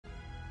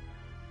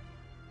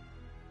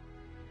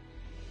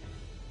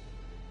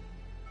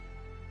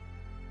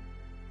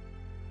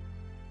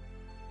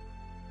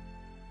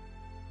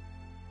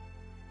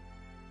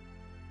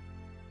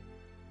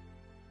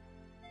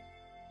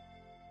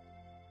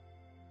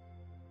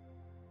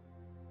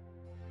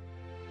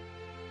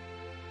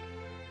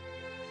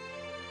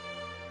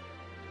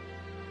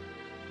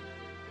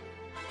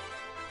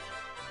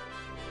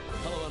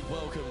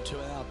Welcome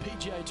to our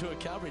PGA Tour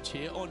coverage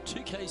here on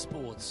 2K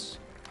Sports.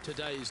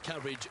 Today's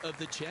coverage of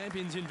the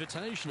Champions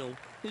Invitational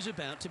is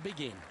about to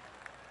begin.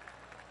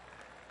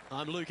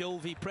 I'm Luke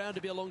Elvey, proud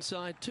to be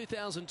alongside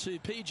 2002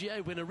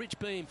 PGA winner Rich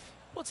Beem.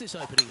 What's this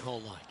opening hole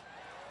like?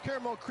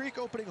 Caramel Creek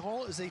opening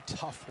hole is a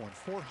tough one,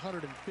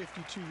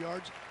 452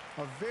 yards,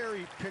 a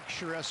very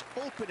picturesque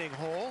opening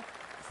hole.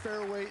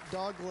 Fairway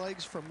dog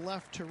legs from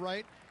left to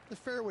right. The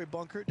fairway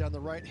bunker down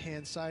the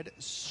right-hand side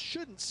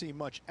shouldn't see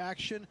much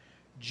action.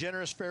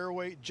 Generous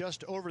fairway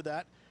just over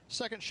that.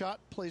 Second shot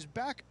plays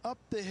back up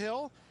the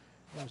hill.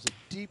 There's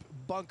a deep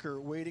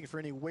bunker waiting for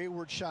any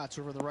wayward shots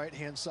over the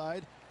right-hand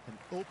side. An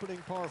opening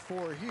par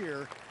 4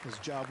 here is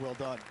job well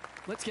done.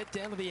 Let's get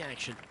down to the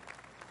action.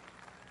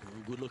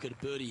 Good look at a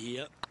birdie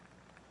here.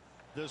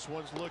 This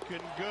one's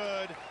looking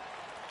good.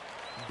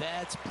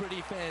 That's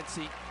pretty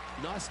fancy.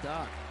 Nice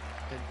start.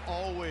 And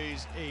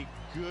always a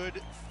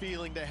good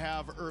feeling to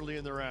have early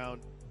in the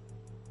round.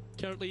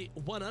 Currently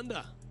 1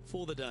 under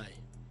for the day.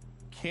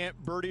 Can't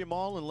birdie them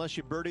all unless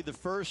you birdie the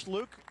first,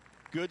 Luke.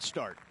 Good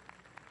start.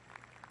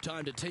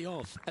 Time to tee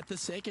off at the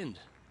second.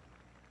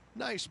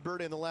 Nice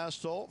birdie in the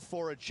last hole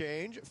for a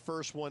change.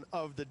 First one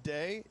of the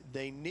day.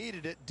 They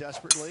needed it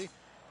desperately.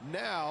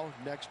 Now,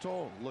 next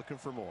hole, looking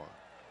for more.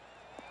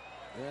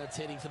 That's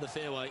heading for the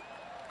fairway.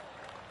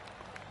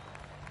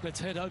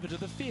 Let's head over to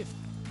the fifth.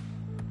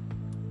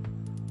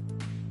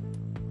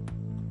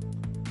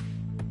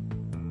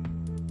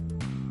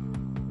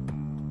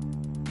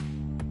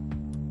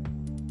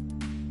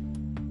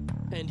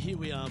 And here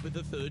we are with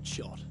the third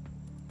shot.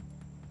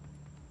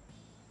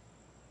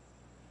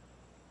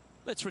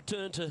 Let's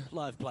return to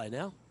live play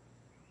now.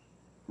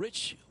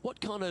 Rich, what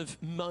kind of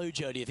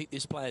mojo do you think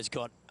this player's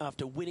got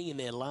after winning in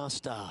their last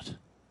start?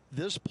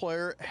 This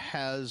player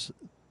has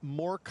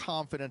more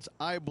confidence,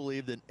 I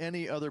believe, than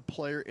any other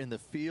player in the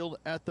field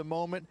at the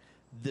moment.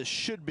 This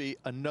should be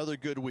another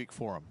good week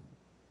for him.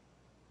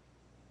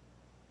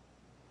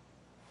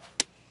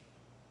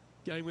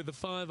 Going with the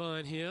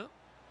 5-iron here.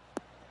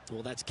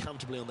 Well, that's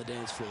comfortably on the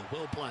dance floor.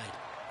 Well played.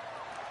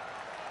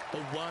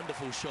 A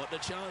wonderful shot. And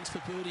a chance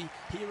for birdie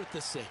here at the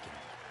second.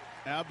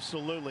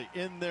 Absolutely.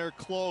 In there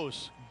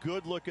close.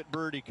 Good look at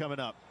birdie coming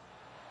up.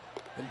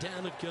 And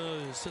down it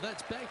goes. So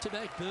that's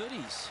back-to-back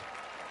birdies.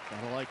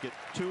 I like it.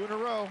 2 in a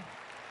row.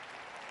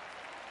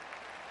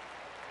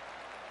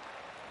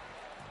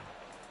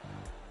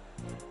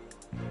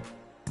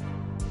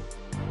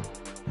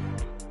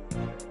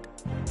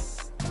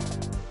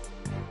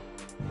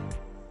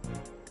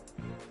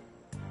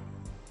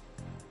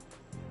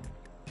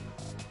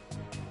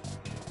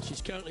 She's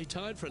currently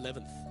tied for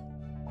 11th.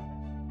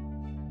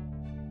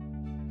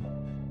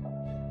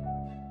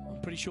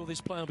 I'm pretty sure this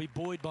player will be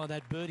buoyed by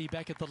that birdie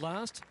back at the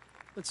last.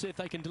 Let's see if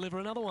they can deliver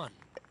another one.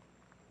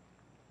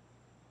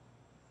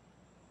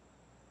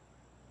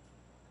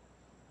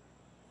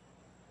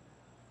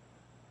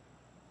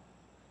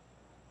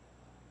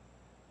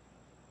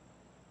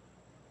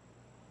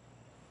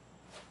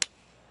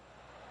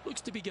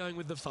 Looks to be going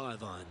with the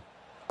 5-iron.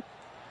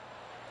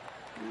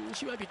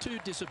 She won't be too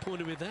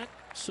disappointed with that.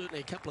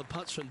 Certainly a couple of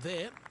putts from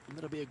there, and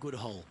that'll be a good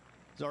hole.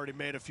 He's already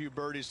made a few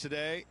birdies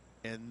today,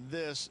 and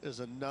this is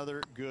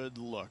another good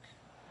look.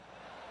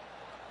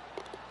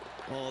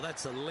 Oh,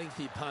 that's a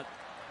lengthy putt.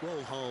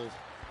 Well holed.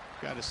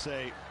 Got to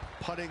say,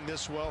 putting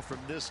this well from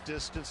this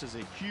distance is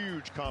a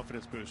huge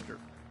confidence booster.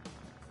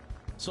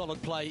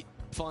 Solid play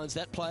finds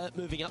that player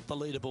moving up the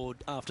leaderboard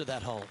after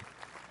that hole.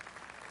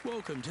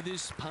 Welcome to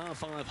this par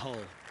 5 hole.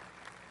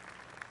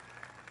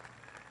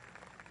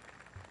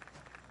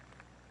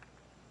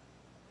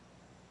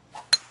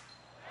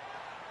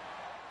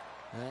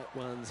 That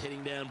one's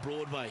heading down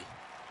Broadway.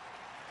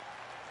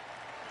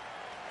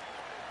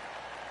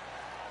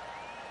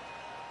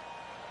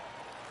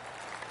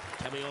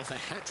 Coming off a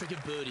hat-trick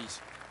of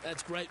birdies.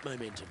 That's great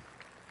momentum.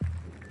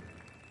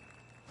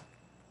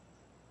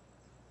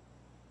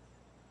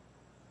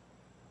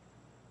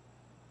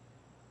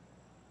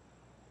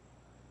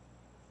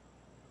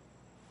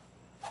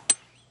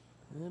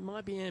 It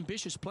might be an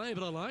ambitious play,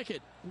 but I like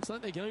it. Looks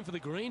like they're going for the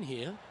green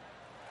here.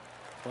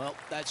 Well,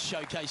 that's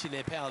showcasing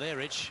their power there,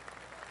 Rich.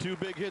 2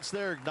 big hits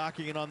there,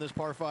 knocking it on this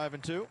par 5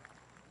 and 2.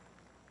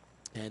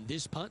 And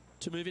this putt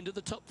to move into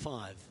the top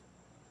 5.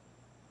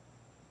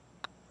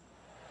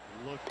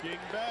 Looking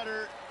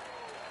better.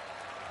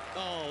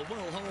 Oh,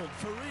 well holed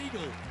for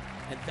eagle.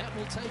 And that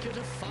will take her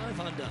to 5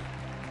 under.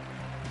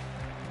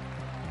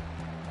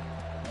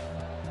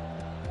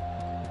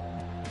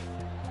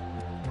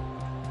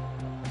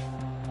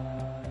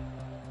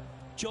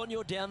 John,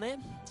 you're down there.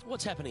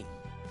 What's happening?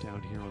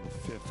 Down here on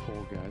the 5th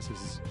hole, guys. This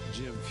is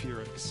Jim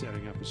Furyk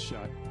setting up his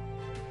shot.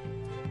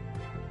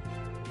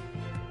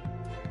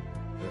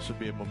 This would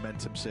be a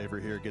momentum saver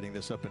here, getting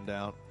this up and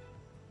down.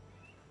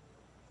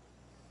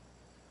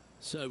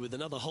 So with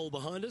another hole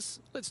behind us,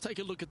 let's take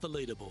a look at the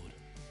leaderboard.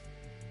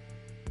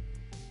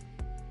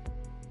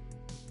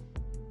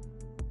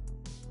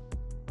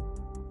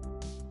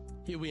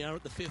 Here we are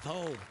at the 5th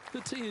hole. The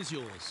tee is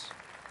yours.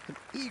 An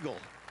eagle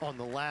on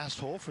the last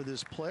hole for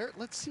this player.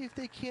 Let's see if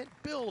they can't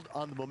build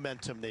on the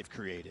momentum they've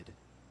created.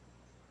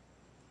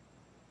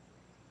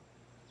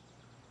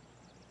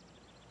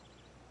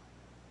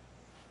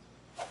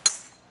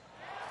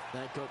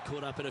 That got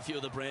caught up in a few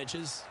of the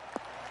branches.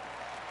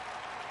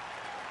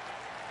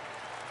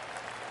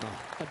 Oh,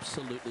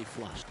 absolutely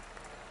flushed.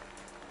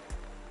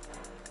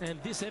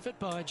 And this effort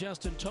by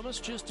Justin Thomas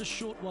just a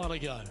short while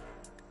ago.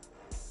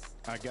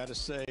 I got to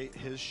say,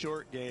 his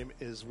short game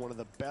is one of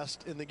the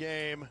best in the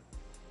game.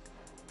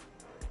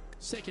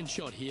 Second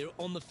shot here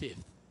on the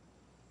 5th.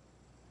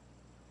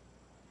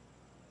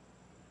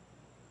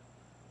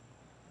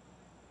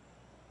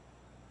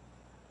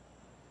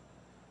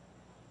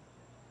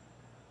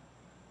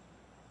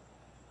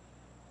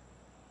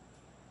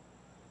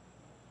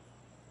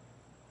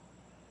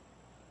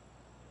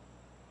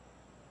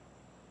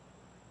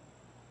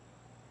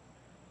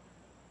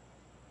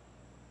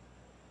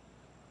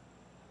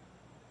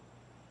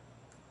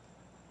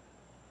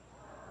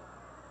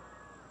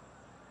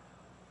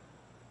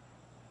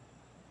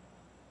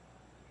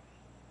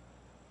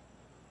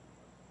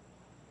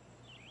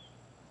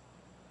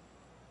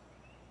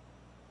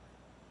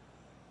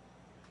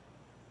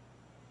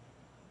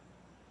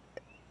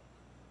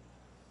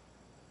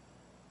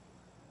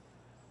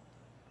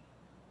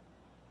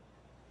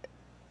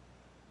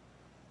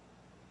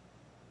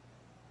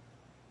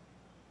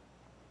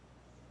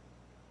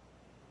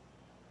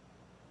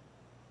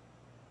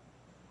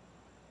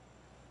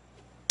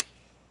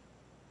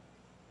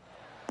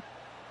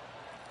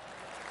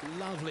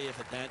 Lovely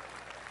effort that.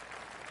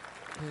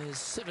 There's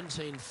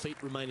 17 feet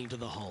remaining to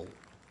the hole.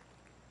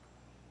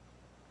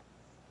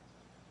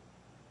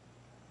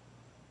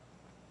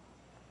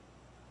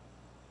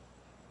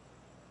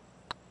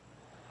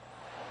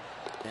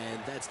 And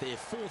that's their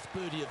 4th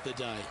birdie of the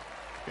day.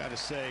 Got to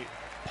say,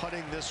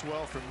 putting this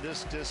well from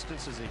this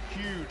distance is a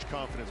huge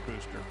confidence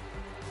booster.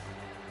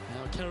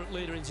 Our current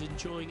leader is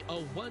enjoying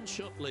a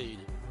 1-shot lead.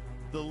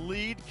 The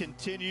lead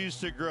continues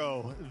to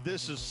grow.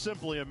 This is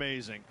simply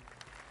amazing.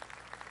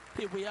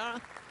 Here we are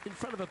in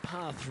front of a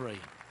par 3.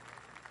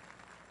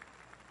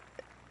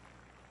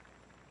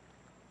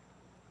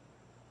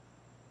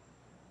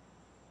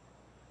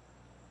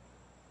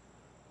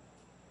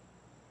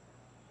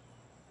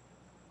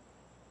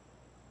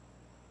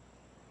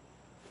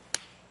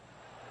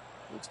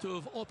 Looks to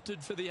have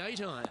opted for the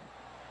 8-iron.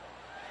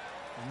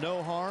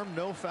 No harm,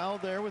 no foul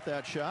there with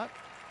that shot.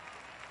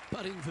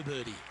 Putting for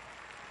birdie.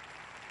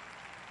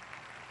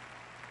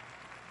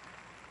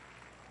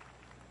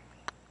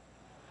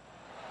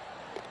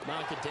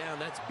 Mark it down,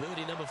 that's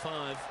birdie number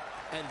 5.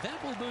 And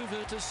that will move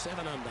her to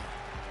 7 under.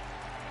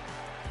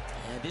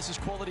 And this is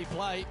quality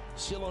play,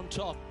 still on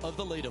top of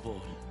the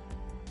leaderboard.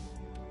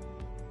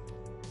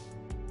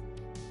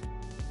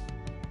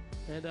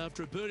 And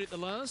after a birdie at the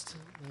last,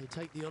 they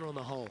take the honour on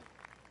the hole.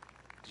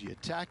 Do you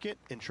attack it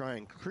and try and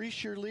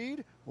increase your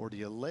lead, or do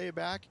you lay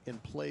back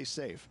and play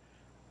safe?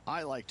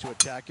 I like to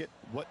attack it.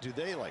 What do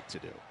they like to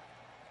do?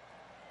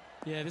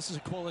 Yeah, this is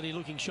a quality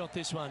looking shot,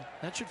 this one.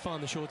 That should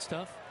find the short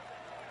stuff.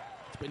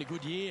 It's been a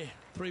good year.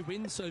 3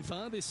 wins so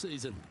far this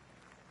season.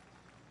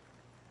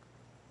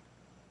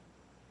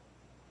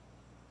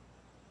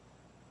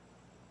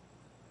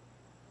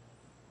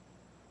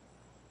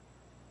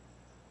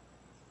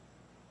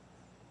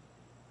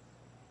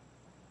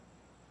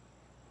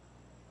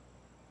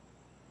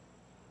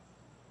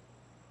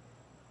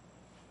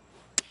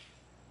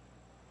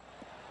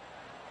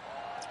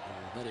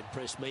 Oh, that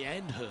impressed me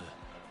and her.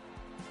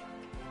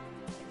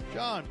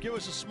 John, give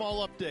us a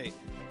small update.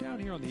 Down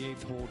here on the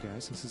 8th hole,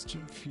 guys, this is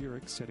Jim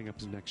Furyk setting up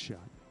his next shot.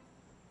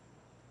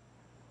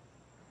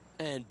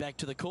 And back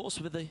to the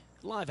course with the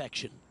live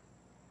action.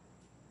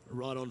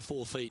 Right on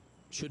 4 feet.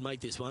 Should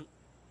make this one.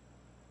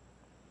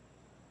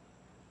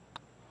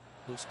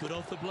 Looks good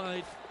off the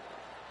blade.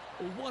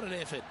 What an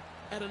effort.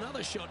 Add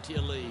another shot to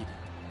your lead.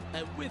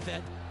 And with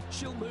that,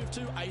 she'll move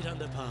to 8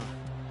 under par.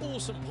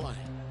 Awesome play.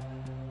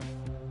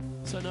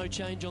 So no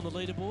change on the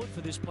leaderboard for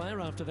this player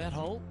after that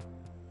hole.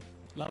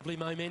 Lovely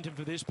momentum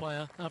for this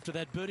player after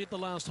that birdie at the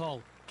last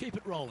hole. Keep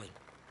it rolling.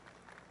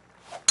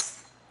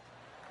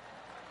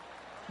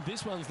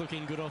 This one's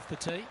looking good off the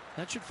tee.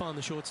 That should find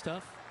the short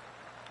stuff.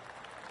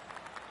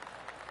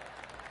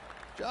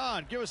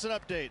 John, give us an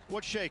update.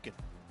 What's shaking?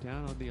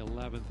 Down on the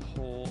 11th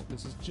hole,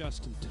 this is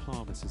Justin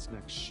Thomas's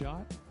next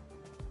shot.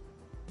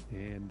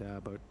 And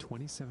about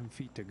 27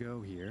 feet to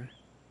go here.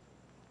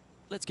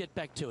 Let's get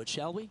back to it,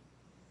 shall we?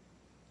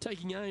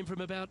 Taking aim from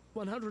about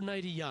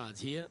 180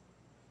 yards here.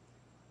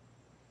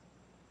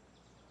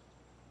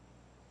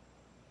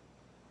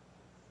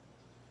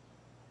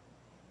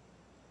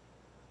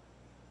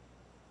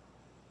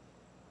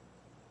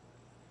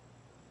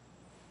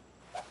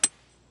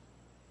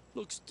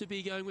 Looks to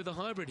be going with a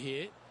hybrid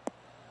here.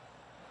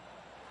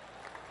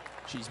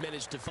 She's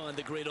managed to find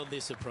the green on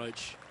this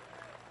approach.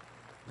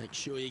 Make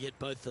sure you get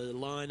both the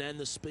line and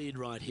the speed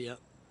right here.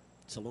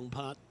 It's a long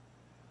putt.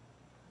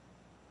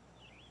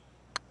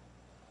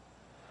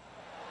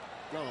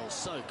 Oh,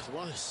 so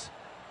close.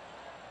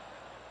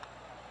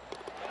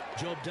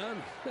 Job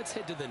done. Let's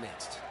head to the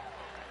next.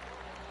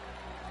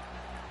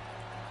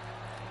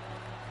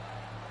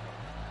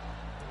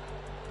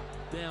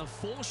 Now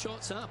 4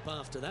 shots up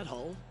after that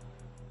hole.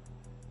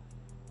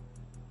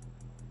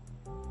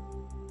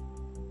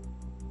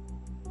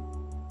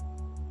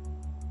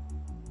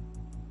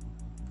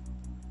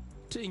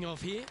 Teeing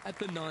off here at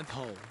the 9th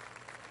hole.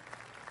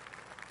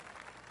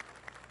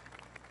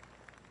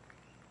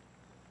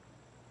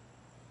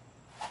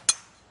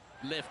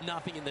 Left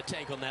nothing in the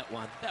tank on that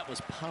one. That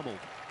was pummeled.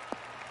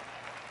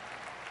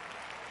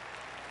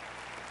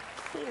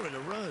 4 in a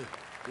row.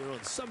 We're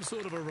on some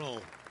sort of a roll.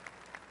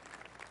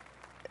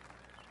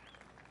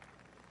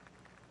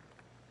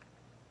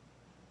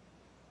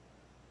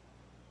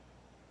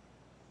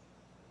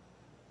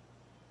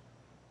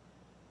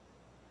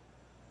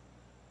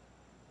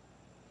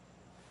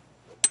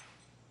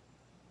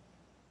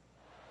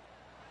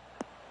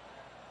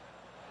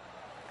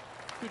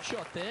 Good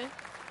shot there.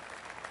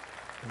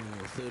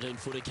 Oh,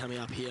 13-footer coming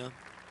up here.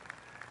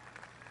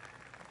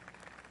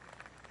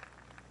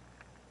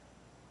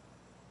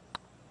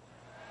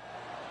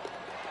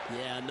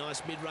 Yeah,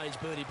 nice mid-range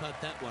birdie putt,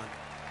 that one.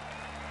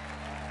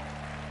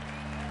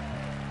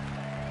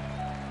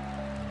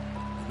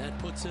 And that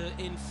puts her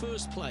in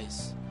first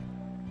place.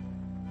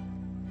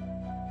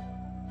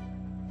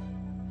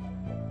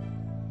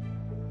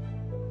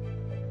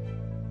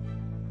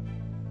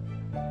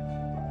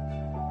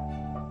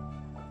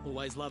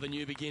 Always love a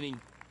new beginning.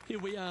 Here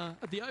we are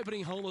at the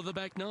opening hole of the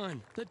back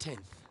 9, the 10th.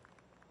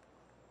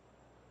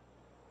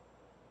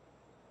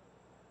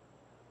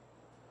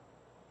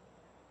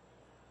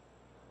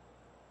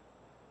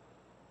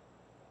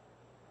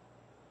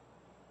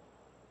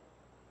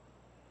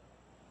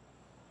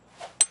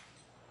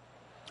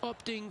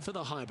 Opting for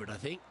the hybrid, I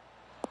think.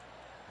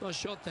 Nice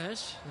shot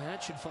that.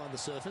 That should find the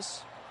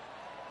surface.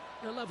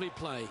 A lovely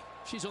play.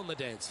 She's on the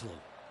dance floor.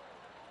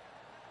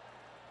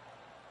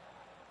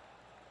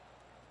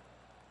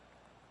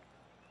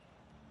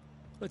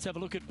 Let's have a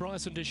look at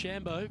Bryson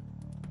DeChambeau.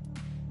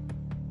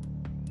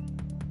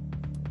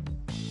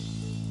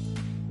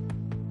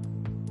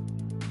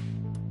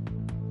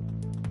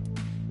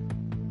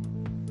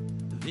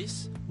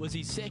 This was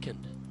his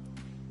second.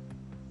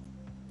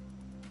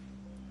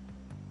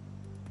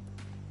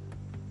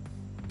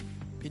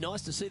 Be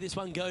nice to see this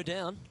one go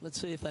down. Let's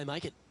see if they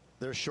make it.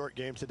 Their short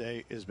game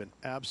today has been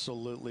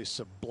absolutely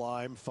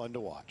sublime fun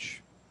to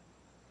watch.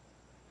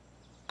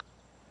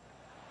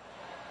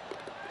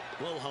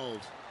 Well hold.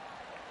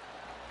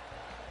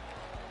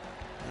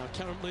 Our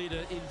current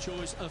leader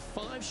enjoys a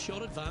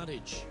 5-shot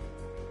advantage.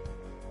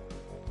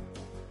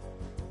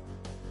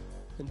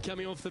 And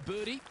coming off the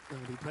birdie, they'll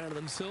be proud of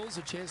themselves,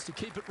 a chance to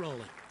keep it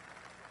rolling.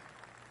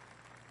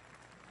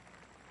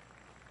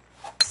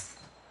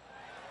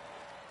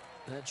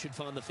 That should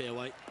find the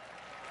fairway.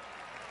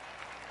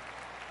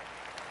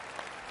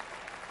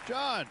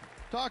 John,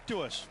 talk to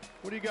us.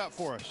 What do you got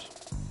for us?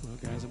 Well,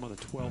 guys, I'm on the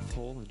 12th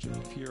hole, and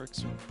John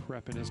Furyk's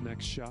prepping his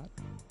next shot.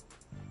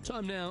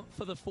 Time now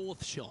for the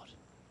 4th shot.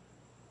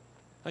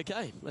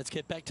 Okay, let's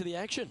get back to the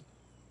action.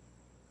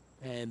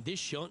 And this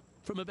shot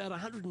from about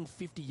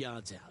 150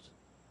 yards out.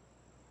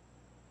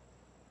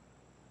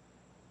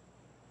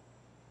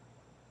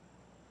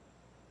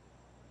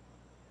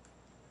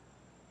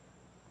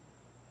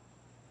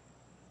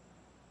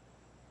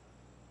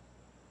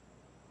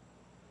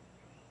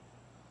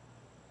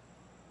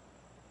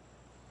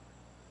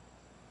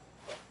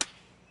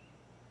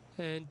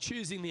 And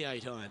choosing the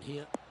 8-iron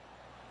here.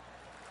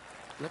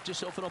 Left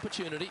yourself an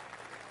opportunity.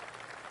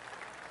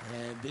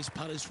 And this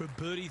putt is for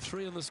birdie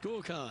 3 on the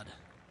scorecard.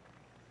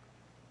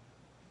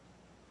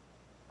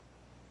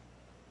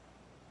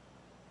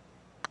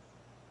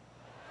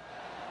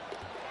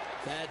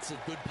 That's a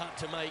good putt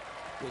to make.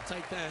 We'll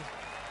take that.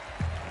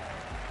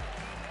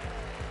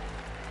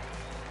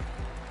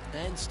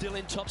 And still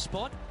in top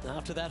spot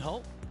after that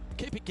hole.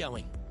 Keep it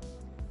going.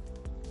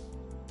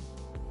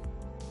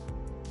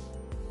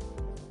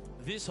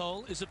 This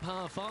hole is a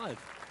par 5.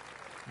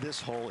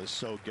 This hole is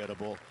so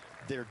gettable.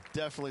 They're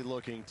definitely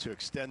looking to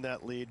extend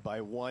that lead by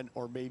 1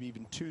 or maybe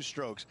even 2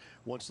 strokes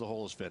once the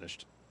hole is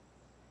finished.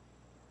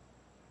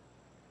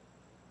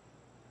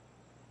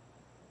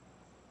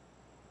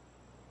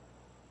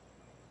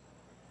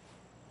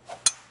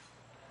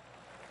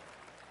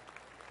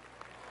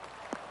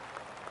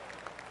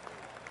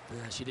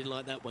 She didn't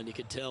like that one, you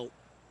could tell.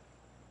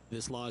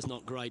 This lie's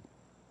not great.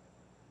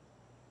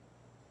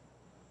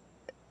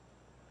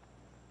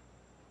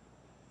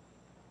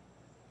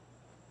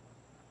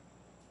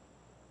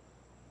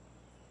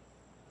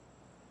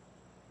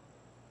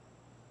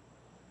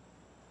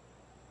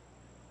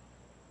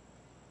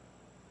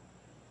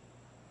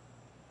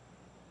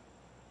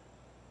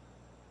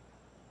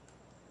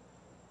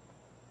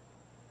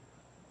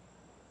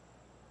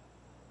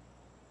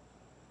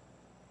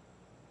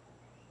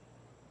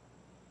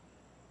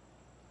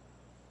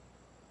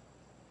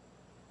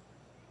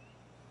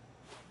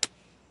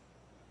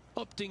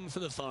 Opting for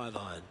the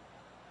 5-iron.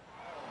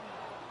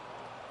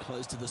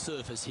 Close to the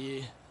surface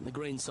here, the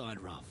green side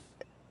rough.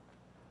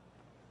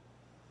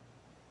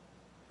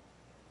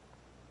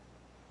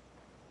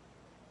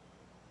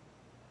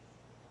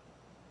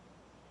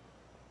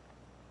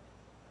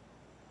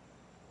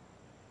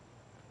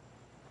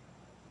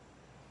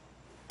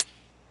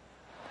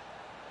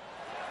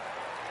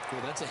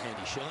 Well, that's a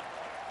handy shot.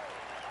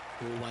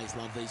 Always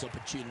love these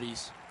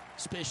opportunities,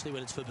 especially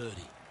when it's for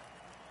birdie.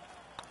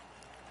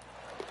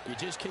 You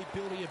just keep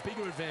building a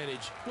bigger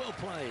advantage. Well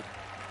played.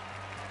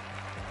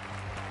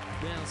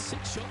 Now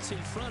 6 shots in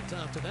front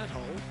after that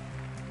hole.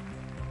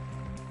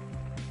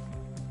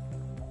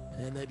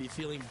 And they'd be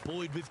feeling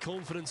buoyed with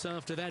confidence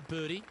after that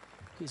birdie.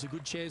 Here's a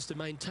good chance to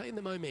maintain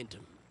the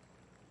momentum.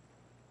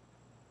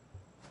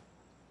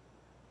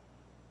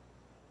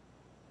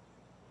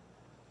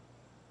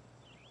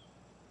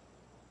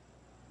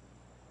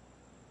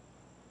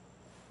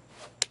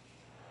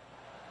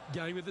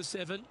 Going with the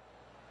 7.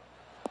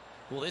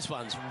 Well, this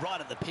one's right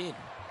at the pin.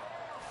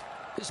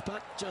 This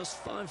putt just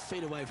 5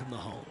 feet away from the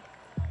hole.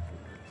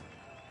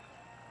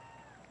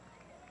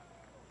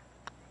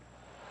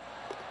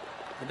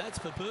 And that's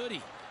for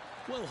birdie.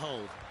 Well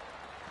holed.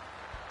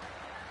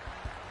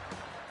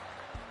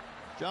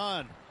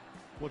 John,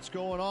 what's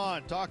going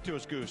on? Talk to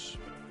us, Goose.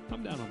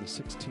 I'm down on the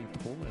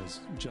 16th hole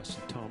as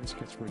Justin Thomas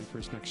gets ready for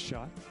his next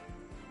shot.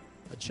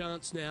 A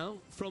chance now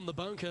from the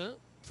bunker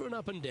for an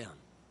up and down.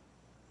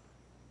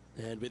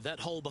 And with that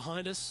hole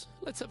behind us,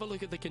 let's have a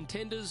look at the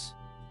contenders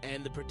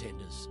and the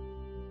pretenders.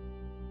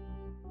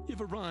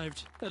 You've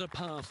arrived at a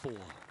par 4.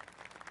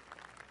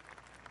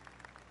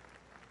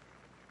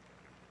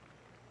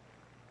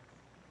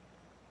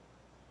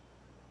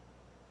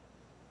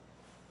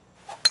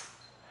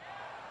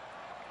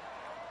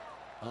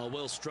 Oh,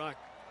 well struck.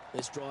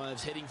 This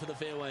drive's heading for the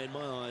fairway in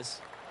my eyes.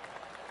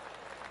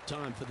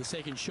 Time for the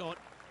second shot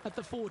at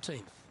the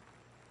 14th.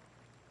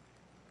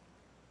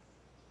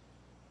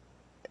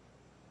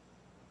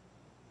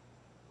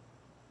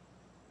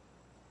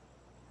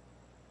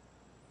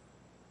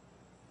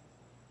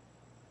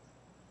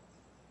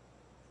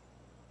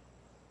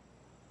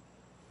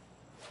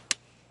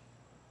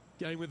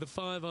 Going with the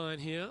 5-iron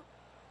here.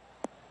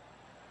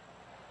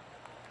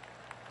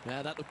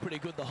 Now that looked pretty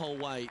good the whole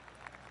way.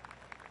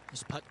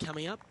 This putt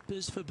coming up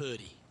is for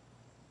birdie.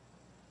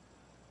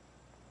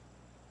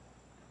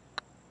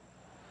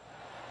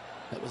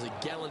 That was a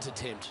gallant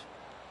attempt.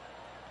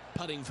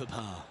 Putting for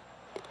par.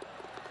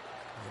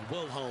 And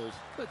well holed.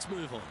 Let's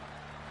move on.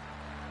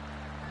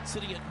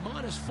 Sitting at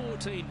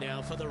 -14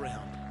 now for the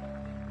round.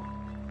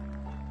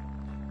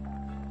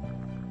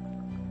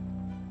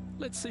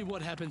 Let's see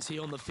what happens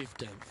here on the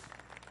 15th.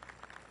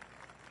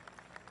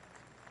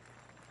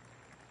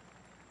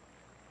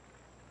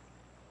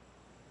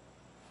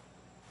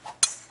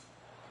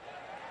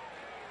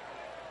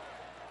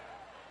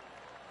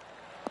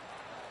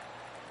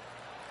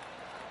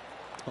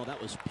 Oh,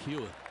 that was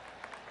pure.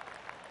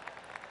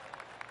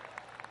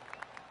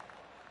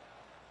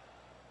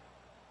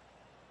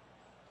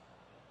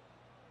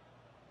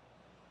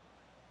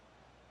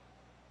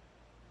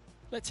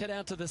 Let's head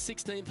out to the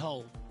 16th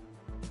hole.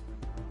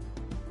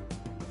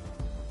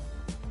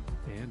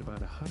 And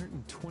about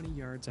 120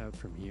 yards out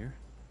from here.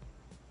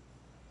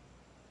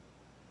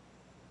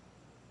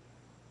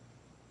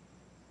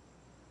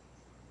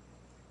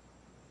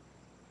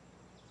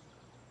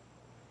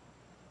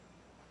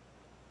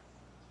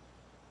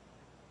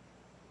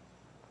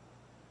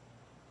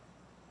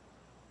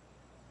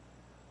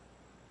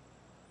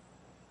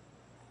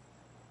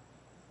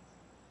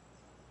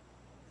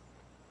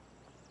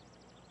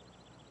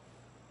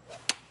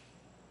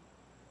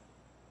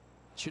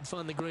 Should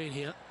find the green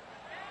here.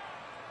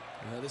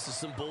 This is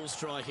some ball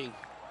striking.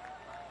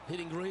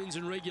 Hitting greens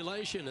in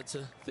regulation, it's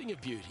a thing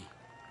of beauty.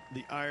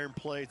 The iron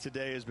play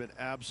today has been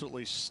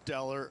absolutely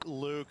stellar.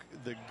 Luke,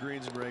 the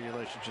greens in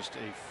regulation, just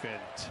a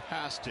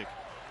fantastic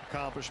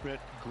accomplishment.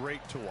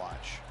 Great to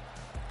watch.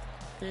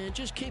 And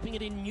just keeping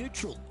it in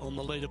neutral on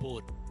the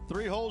leaderboard.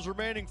 3 holes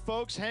remaining,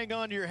 folks. Hang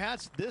on to your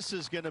hats. This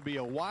is going to be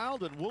a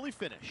wild and woolly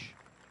finish.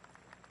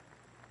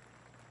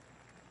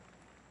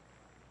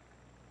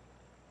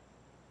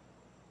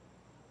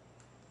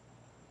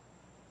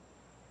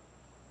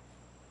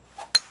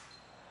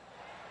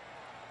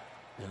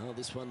 Now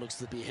this one looks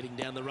to be heading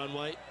down the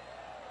runway.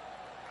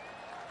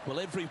 Well,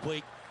 every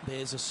week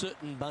there's a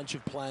certain bunch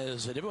of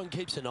players that everyone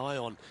keeps an eye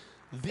on.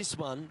 This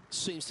one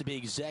seems to be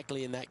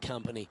exactly in that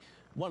company.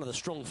 One of the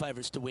strong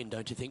favourites to win,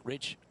 don't you think,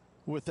 Rich?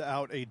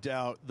 Without a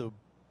doubt, the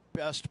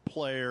best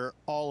player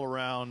all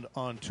around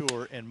on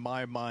tour in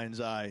my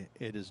mind's eye.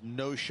 It is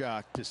no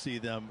shock to see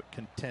them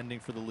contending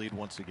for the lead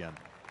once again.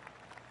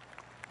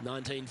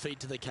 19 feet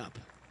to the cup.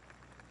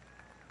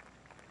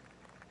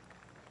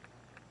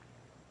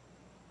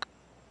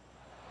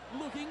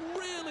 Looking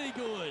really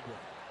good.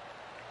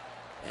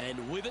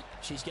 And with it,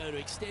 she's going to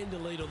extend the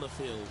lead on the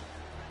field.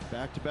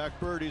 Back-to-back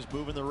birdies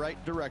moving the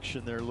right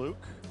direction there,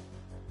 Luke.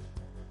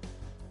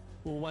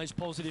 Always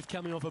positive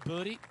coming off a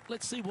birdie.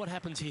 Let's see what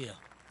happens here.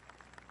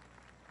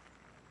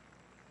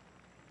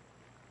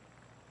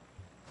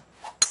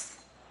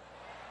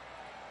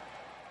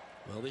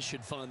 Well, this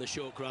should find the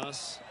short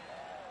grass.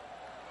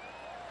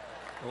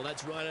 Well,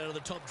 that's right out of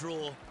the top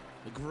draw.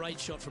 A great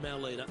shot from our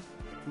leader.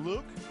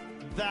 Luke,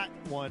 that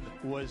one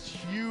was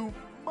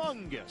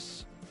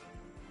humongous.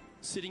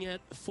 Sitting at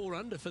 4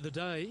 under for the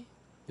day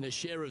in a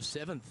share of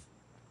 7th.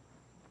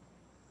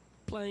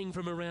 Playing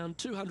from around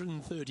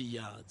 230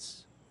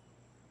 yards.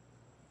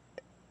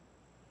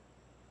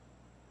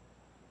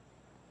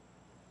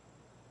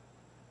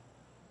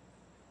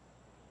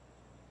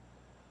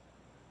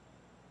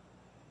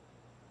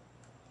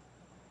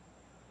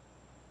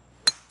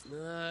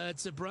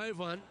 It's a brave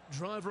one.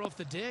 Driver off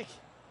the deck.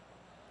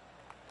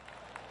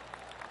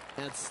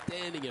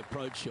 Outstanding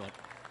approach shot.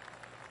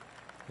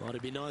 Well,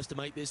 it'd be nice to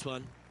make this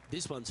one.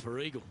 This one's for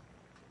eagle.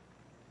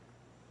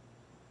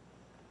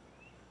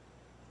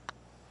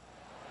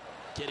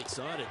 Get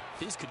excited.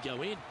 This could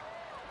go in.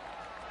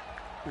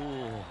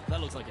 Oh,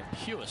 that looks like a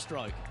pure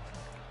stroke.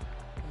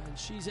 And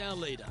she's our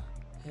leader.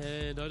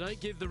 And I don't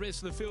give the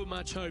rest of the field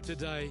much hope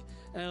today.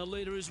 Our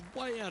leader is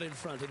way out in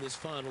front in this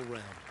final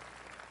round.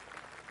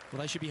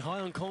 Well, they should be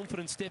high on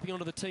confidence stepping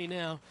onto the tee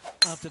now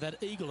after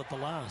that eagle at the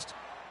last.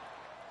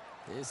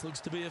 This looks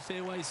to be a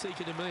fairway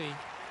seeker to me.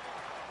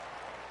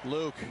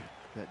 Luke,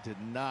 that did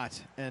not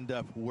end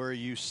up where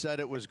you said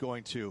it was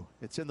going to.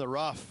 It's in the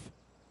rough.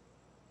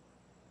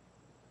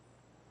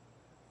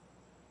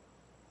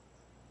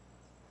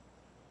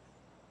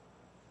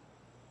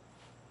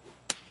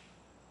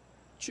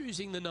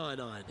 Choosing the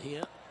 9-iron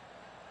here.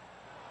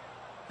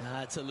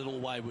 It's a little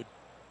wayward.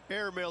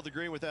 Airmailed the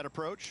green with that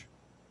approach.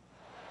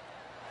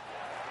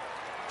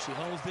 She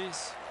holds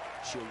this,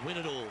 she'll win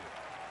it all.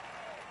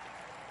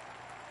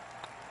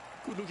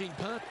 Good looking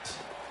putt.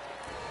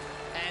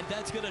 And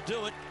that's going to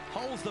do it.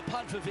 Holds the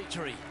putt for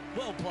victory.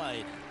 Well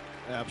played.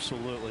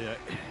 Absolutely.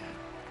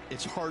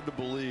 It's hard to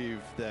believe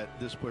that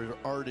this player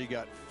already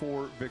got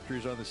 4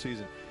 victories on the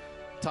season.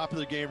 Top of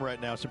the game right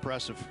now. It's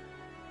impressive.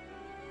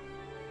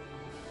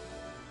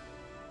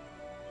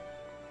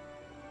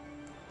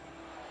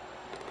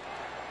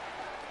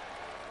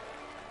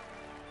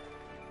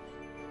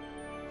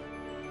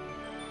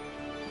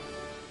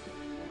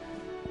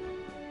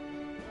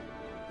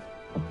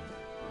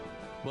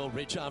 Well,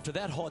 Rich, after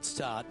that hot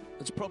start,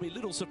 it's probably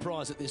little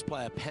surprise that this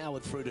player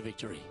powered through to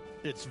victory.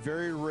 It's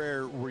very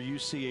rare where you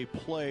see a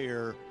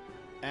player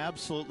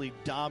absolutely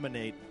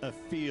dominate a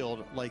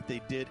field like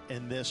they did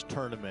in this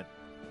tournament.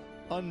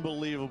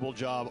 Unbelievable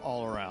job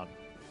all around.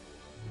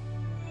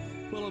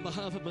 Well, on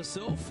behalf of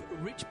myself,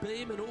 Rich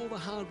Beem, and all the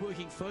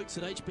hard-working folks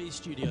at HB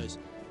Studios,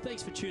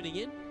 thanks for tuning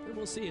in, and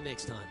we'll see you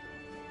next time.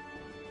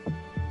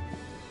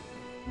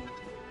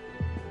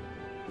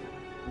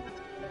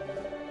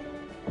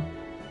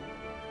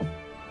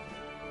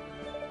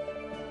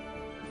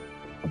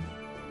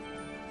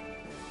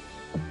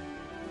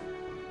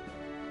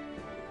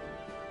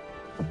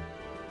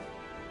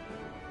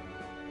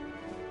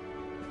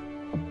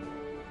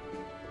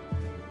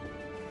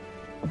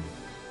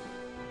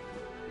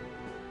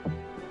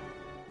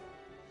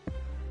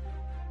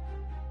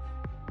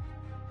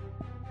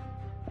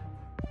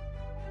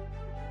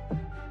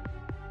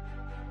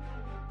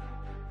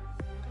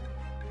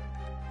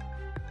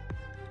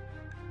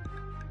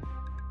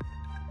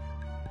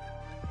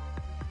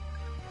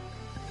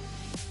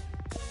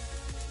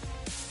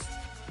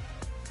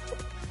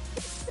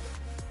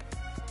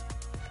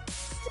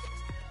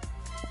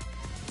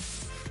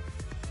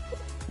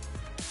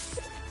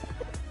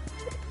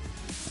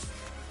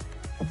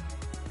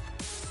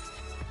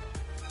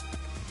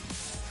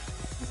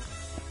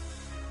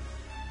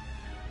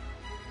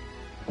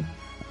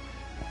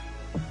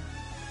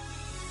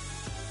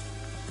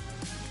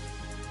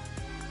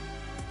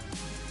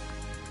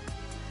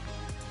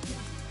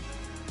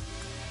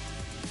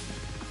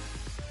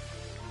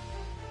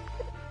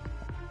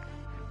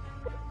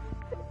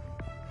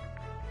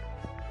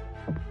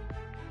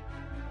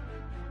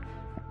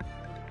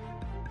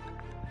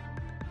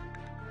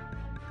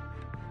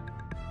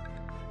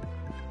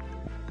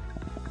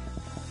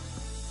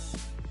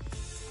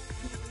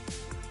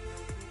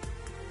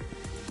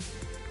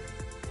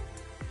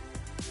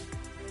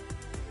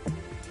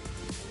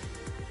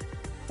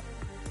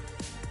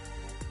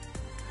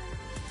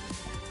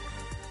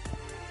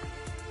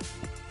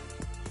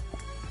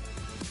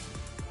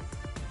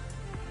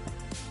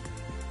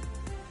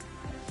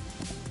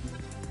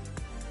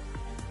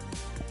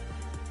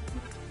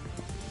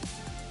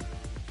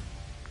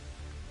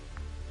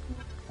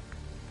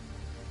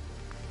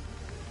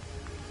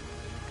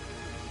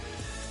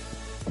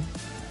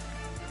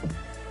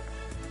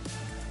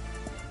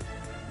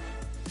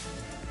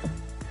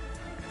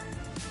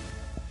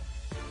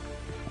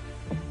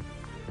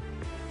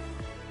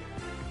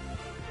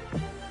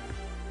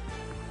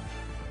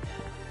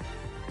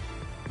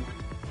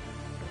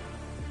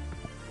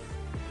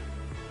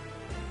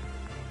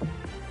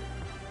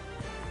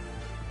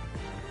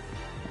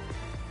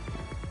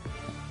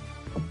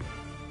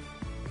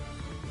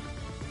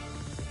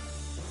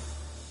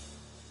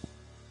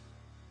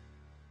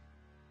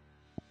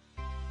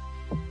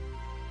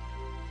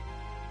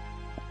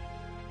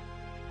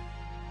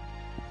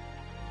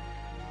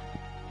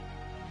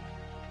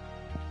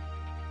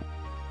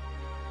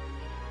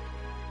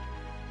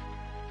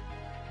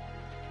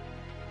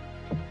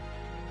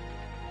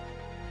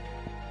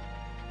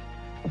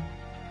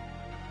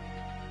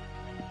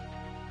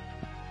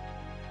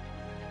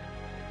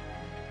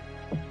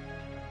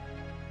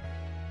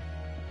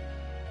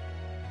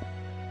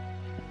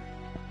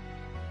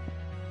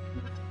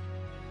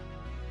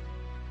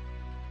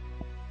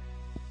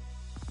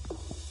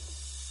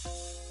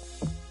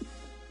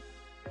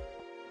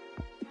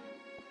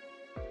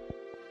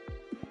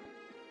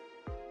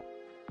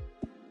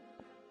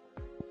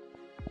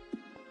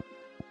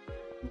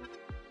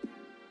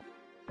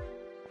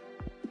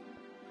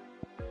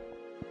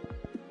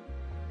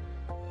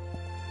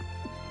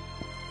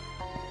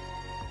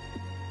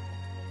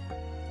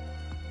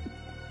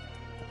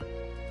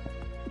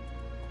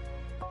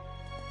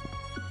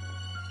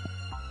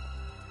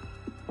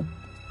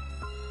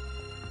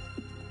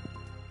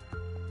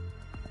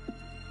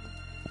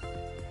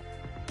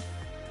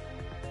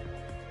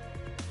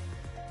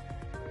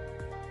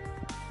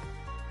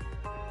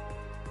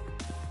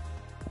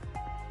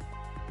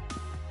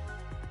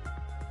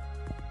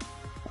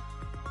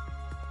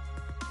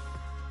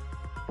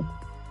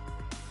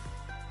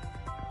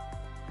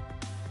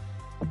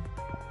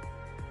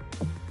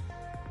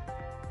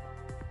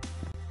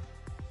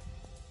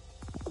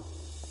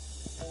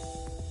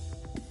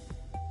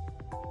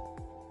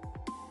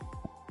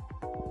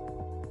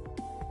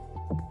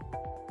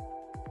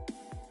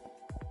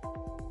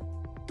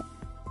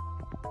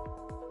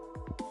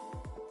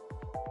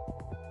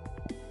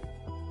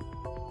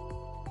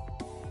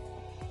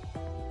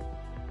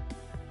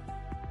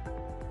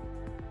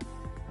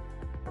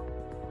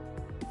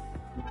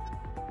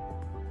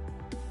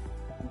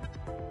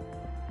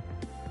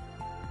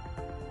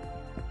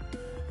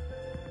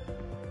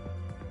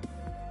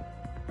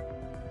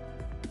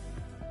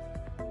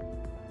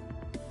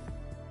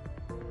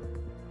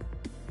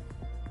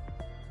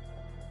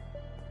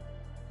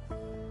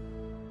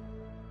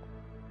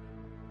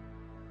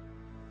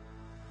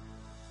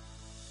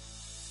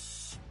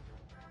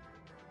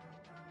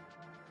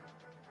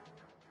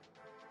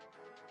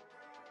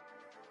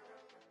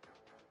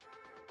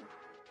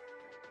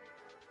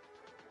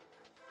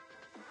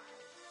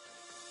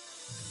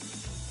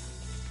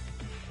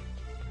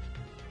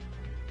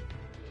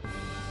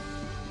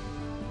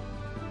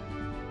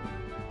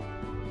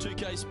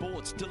 2K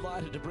Sports,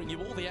 delighted to bring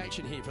you all the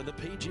action here from the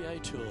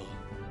PGA Tour.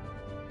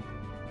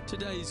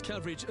 Today's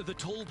coverage of the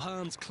Tall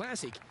Palms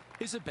Classic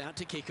is about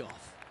to kick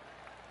off.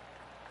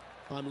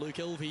 I'm Luke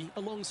Elvey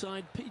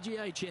alongside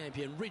PGA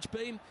champion Rich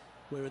Beem,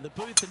 where in the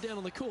booth and down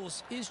on the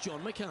course is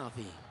John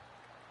McCarthy.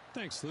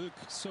 Thanks, Luke.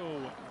 So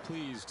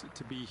pleased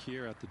to be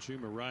here at the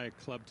Jumeirah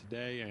Club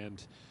today,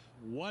 and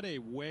what a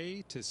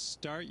way to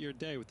start your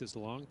day with this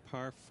long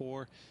par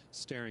 4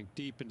 staring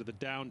deep into the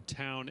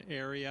downtown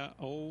area.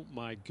 Oh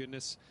my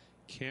goodness,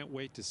 can't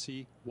wait to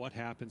see what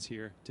happens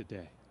here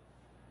today.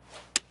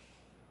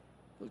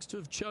 Looks to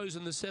have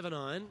chosen the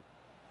 7-iron.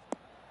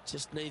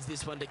 Just needs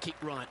this one to kick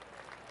right.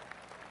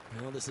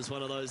 Well, this is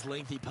one of those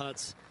lengthy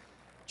putts.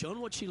 John,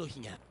 what's she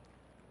looking at?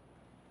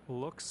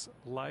 Looks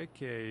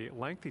like a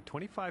lengthy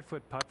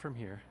 25-foot putt from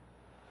here.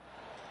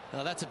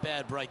 Oh, that's a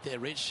bad break there,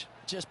 Rich.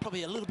 Just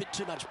probably a little bit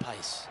too much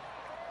pace.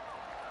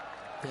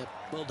 Yeah,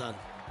 well done.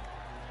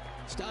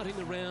 Starting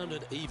the round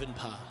at even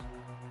par.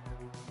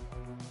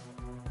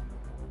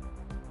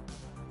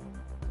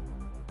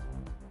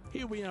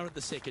 Here we are at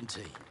the second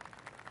tee.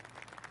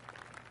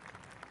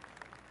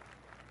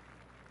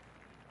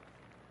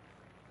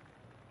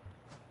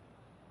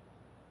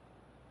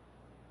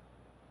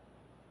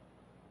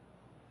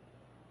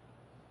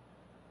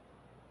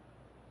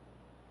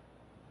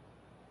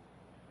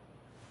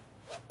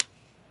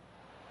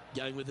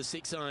 Going with the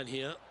 6-iron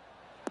here.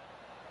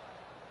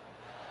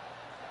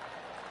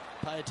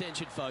 Pay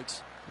attention,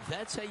 folks.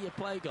 That's how you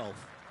play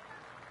golf.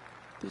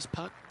 This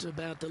putt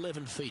about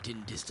 11 feet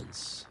in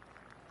distance.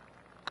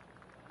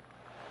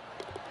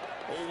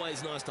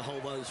 Always nice to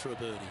hold those for a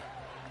birdie.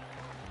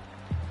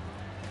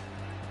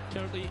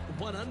 Currently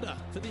 1 under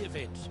for the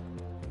event.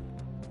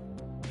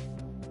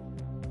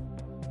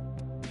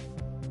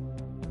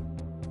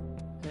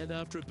 And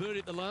after a birdie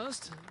at the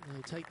last,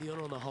 they take the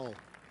honour on the hole.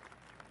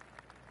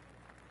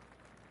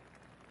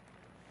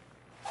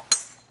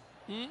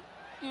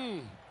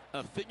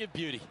 A thing of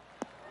beauty.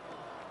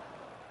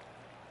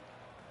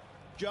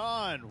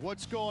 John,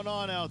 what's going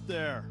on out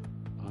there?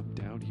 I'm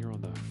down here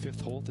on the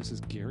 5th hole. This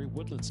is Gary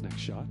Woodland's next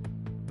shot.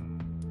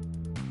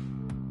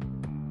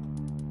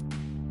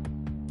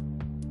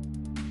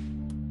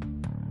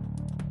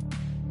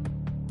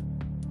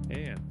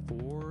 And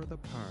for the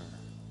par.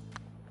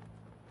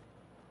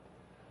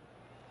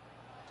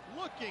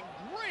 Looking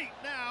great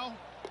now.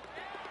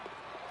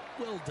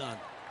 Well done.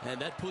 And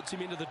that puts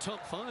him into the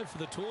top 5 for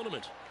the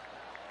tournament.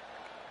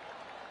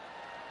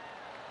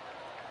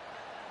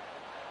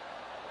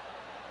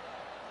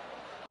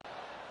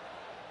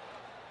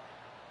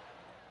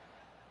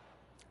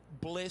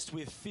 Blessed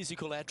with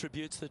physical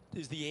attributes that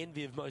is the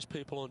envy of most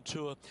people on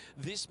tour.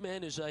 This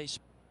man is a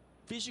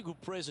physical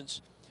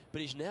presence,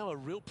 but he's now a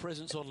real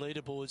presence on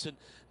leaderboards and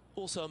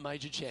also a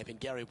major champion,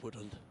 Gary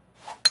Woodland.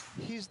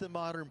 He's the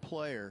modern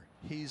player.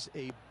 He's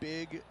a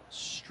big,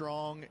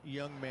 strong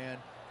young man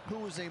who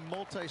was a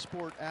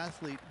multi-sport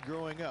athlete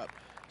growing up.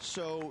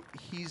 So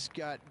he's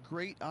got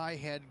great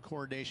eye-hand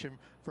coordination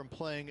from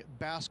playing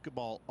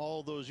basketball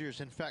all those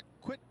years. In fact,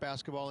 quit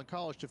basketball in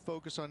college to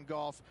focus on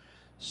golf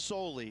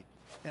solely.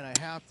 And I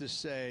have to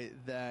say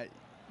that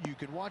you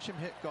can watch him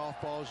hit golf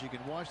balls, you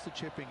can watch the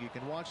chipping, you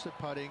can watch the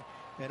putting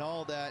and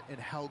all that and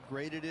how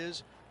great it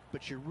is,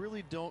 but you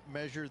really don't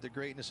measure the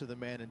greatness of the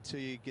man until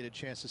you get a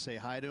chance to say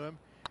hi to him.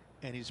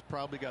 And he's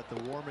probably got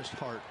the warmest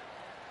heart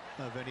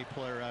of any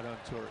player out on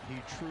tour.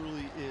 He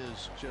truly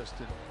is just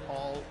an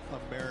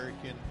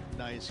all-American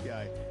nice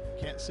guy.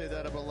 Can't say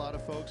that about a lot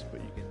of folks,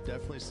 but you can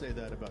definitely say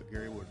that about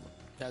Gary Woodland.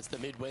 That's the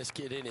Midwest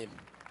kid in him.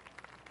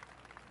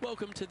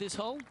 Welcome to this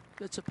hole.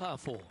 It's a par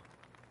 4.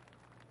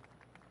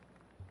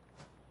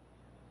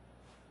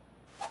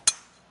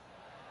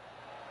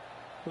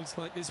 Looks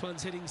like this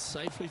one's heading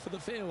safely for the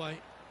fairway.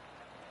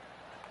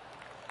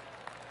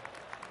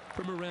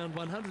 From around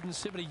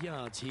 170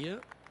 yards here.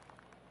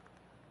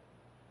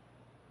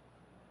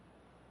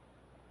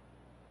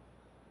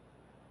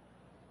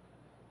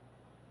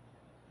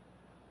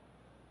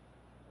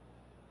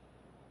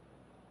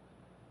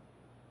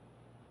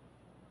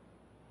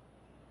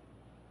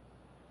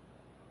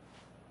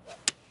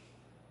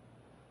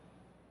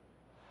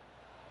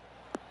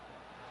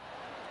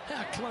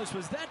 How close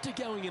was that to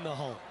going in the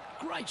hole?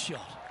 Great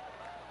shot.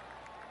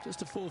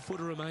 Just a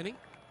 4-footer remaining.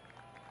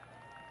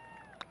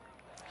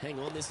 Hang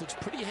on, this looks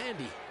pretty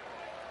handy.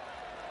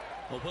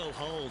 A well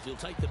hold, he'll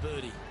take the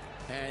birdie.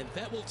 And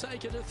that will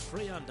take it at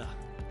 3 under.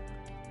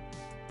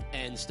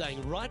 And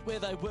staying right where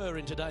they were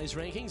in today's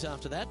rankings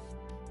after that.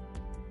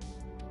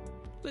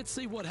 Let's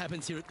see what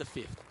happens here at the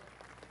 5th.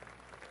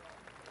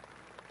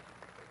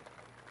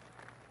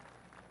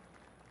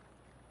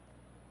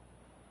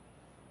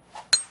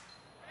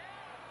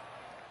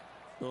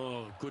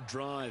 Oh, good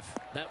drive.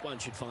 That one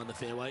should find the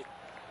fairway.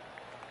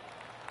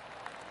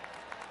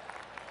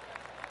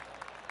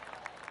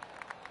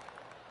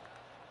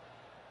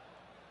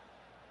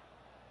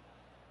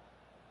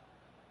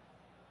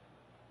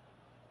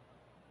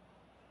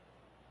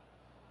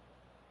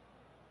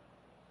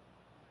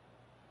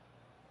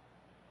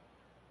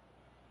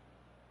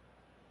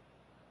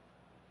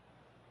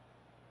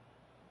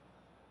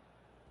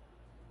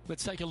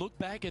 Let's take a look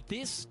back at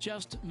this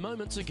just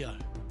moments ago.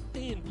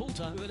 Ian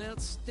Poulter with an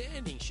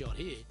outstanding shot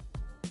here.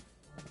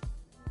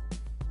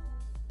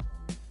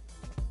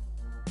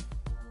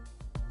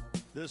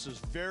 This is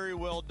very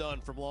well done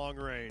from long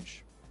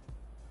range.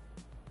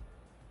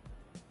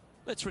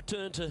 Let's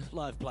return to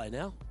live play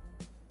now.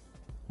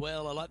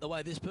 Well, I like the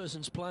way this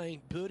person's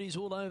playing. Birdies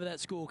all over that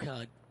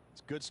scorecard. It's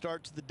a good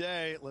start to the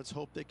day. Let's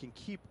hope they can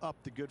keep up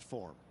the good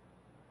form.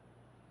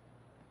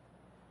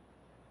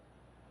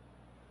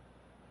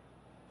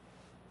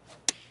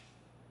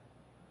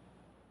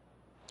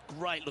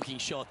 Great looking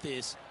shot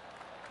this.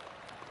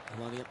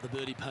 Lining up the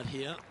birdie putt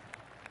here.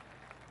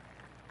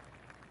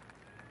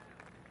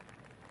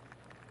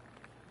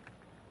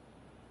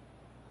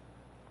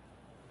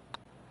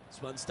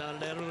 This one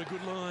started out on a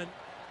good line.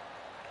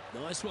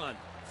 Nice one.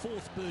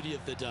 Fourth birdie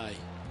of the day.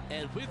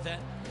 And with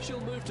that,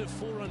 she'll move to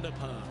 4 under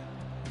par.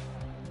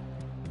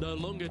 No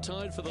longer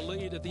tied for the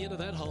lead at the end of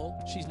that hole.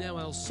 She's now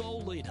our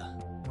sole leader.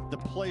 The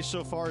play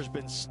so far has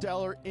been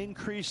stellar,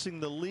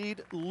 increasing the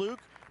lead, Luke.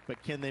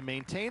 But can they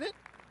maintain it?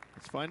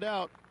 Let's find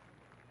out.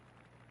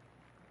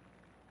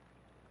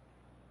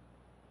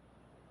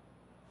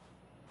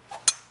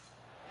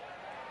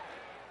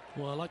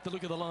 Well, I like the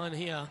look of the line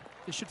here.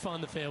 This should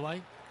find the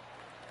fairway.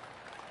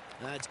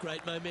 That's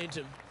great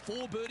momentum.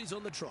 4 birdies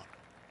on the trot.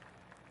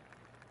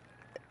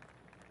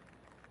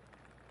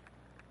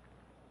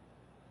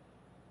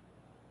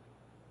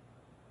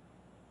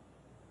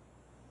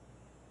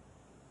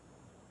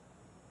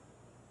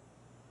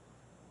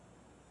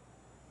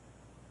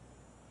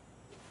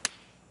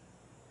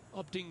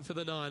 Opting for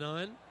the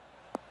 9-iron.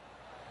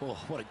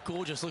 Oh, what a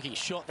gorgeous looking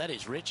shot that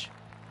is, Rich.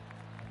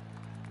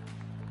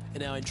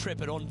 And our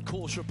intrepid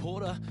on-course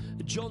reporter,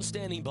 John,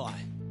 standing by.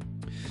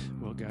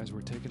 Well, guys,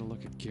 we're taking a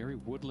look at Gary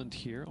Woodland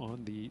here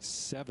on the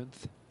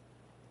 7th.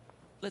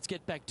 Let's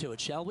get back to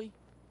it, shall we?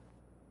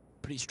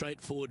 Pretty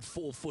straightforward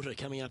 4-footer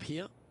coming up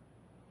here.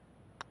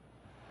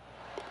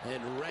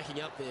 And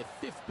racking up their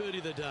 5th birdie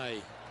of the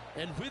day.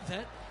 And with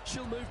that,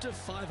 she'll move to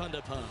 5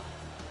 under par.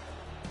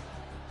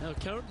 Our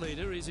current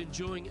leader is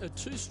enjoying a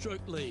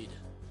 2-stroke lead.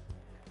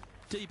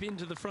 Deep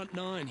into the front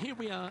 9. Here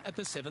we are at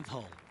the 7th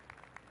hole.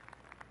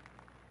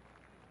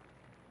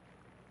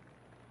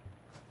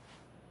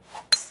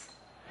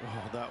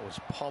 Oh, that was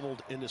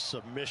pummeled into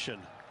submission.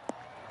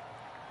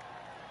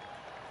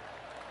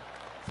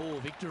 4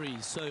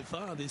 victories so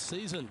far this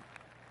season.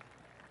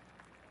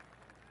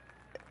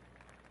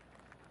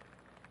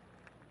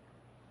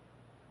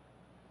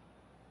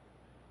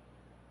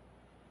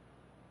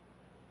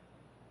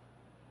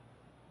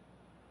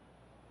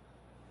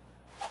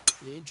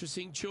 The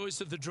interesting choice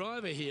of the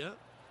driver here.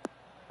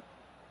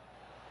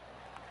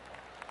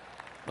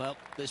 Well,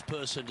 this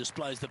person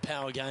displays the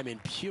power game in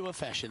pure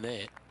fashion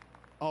there.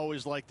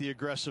 Always like the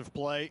aggressive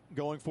play,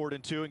 going for it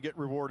in 2 and get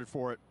rewarded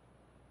for it.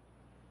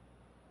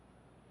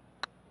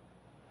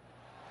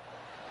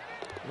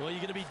 Well,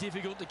 you're going to be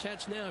difficult to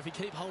catch now if you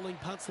keep holding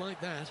putts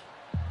like that.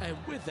 And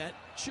with that,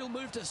 she'll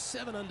move to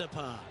 7 under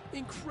par.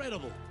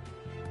 Incredible.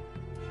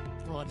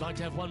 Oh, I'd like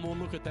to have one more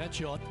look at that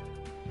shot.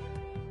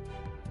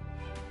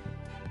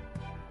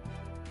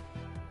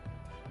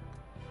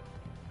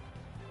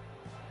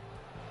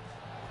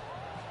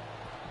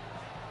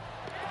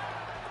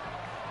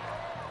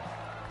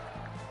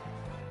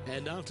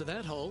 And after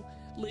that hole,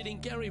 leading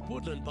Gary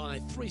Woodland by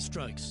 3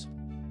 strokes.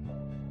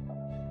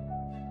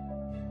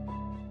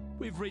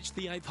 We've reached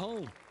the 8th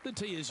hole. The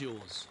tee is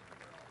yours.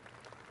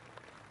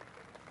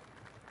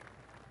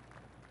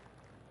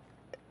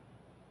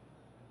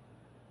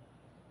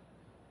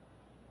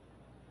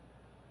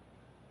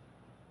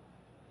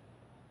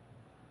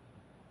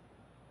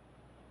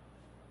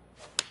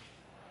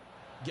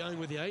 Going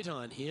with the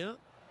 8-iron here.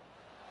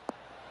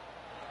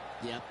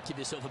 Yep, give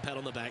yourself a pat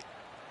on the back.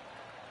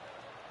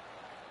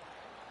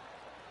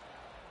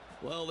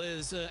 Well,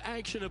 there's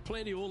action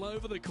aplenty all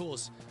over the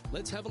course.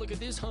 Let's have a look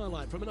at this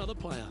highlight from another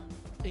player.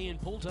 Ian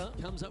Poulter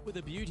comes up with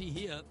a beauty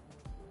here.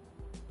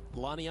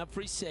 Lining up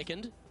for his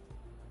 2nd.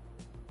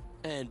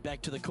 And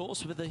back to the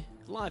course with the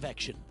live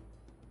action.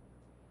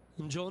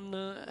 And John,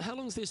 how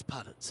long's this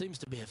putt? It seems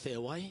to be a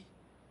fairway.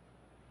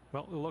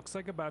 Well, it looks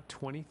like about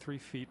 23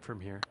 feet from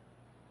here.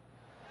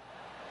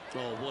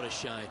 Oh, what a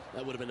shame.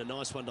 That would have been a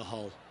nice one to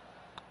hole.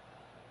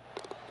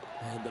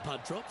 And the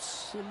putt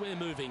drops, and we're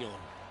moving on.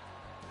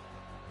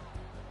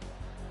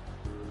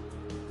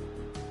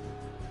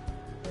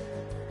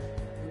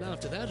 And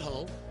after that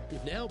hole,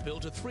 you've now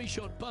built a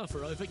 3-shot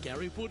buffer over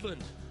Gary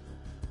Woodland.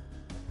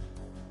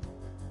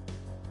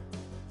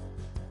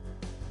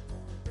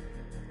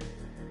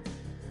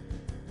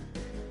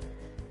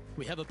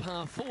 We have a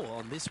par 4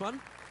 on this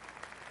one.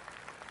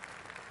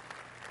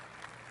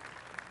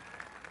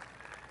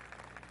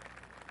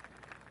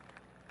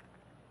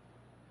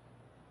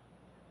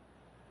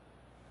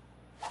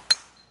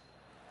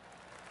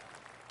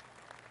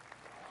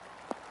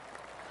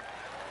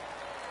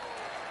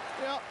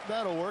 Yeah,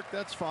 that'll work.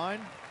 That's fine.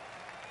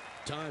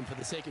 Time for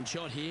the 2nd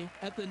shot here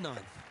at the 9th.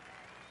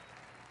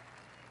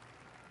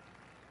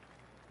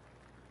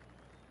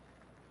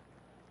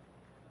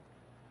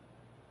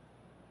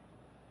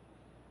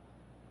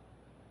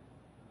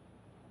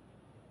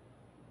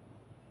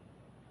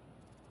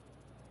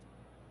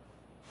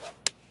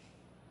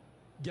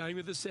 Going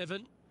with the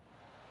 7.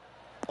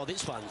 Oh,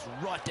 this one's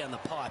right down the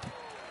pipe.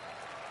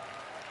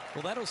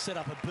 Well, that'll set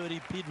up a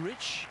birdie bid,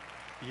 Rich.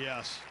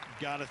 Yes,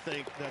 got to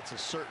think that's a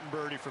certain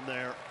birdie from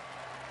there.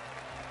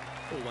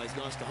 Always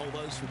nice to hold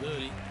those for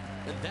birdie.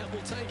 And that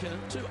will take her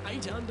to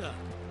 8 under.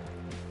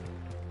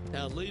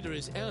 Our leader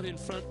is out in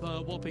front by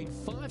a whopping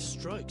 5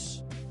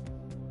 strokes.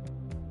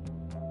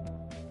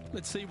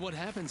 Let's see what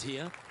happens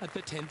here at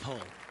the 10th hole.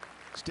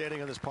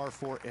 Standing on this par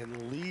 4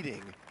 and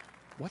leading.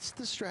 What's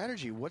the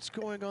strategy? What's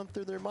going on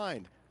through their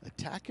mind?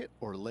 Attack it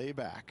or lay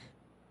back?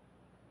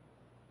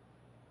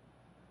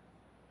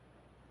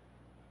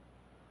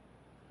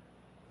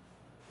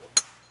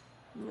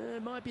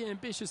 It might be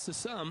ambitious to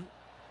some,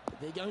 but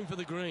they're going for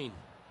the green.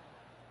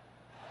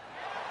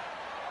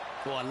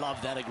 Oh, I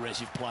love that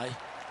aggressive play.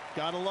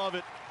 Gotta love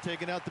it.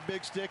 Taking out the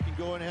big stick and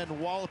going ahead and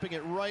walloping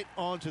it right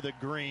onto the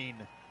green.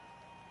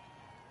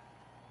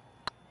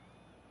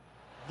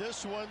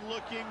 This one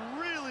looking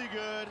really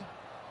good.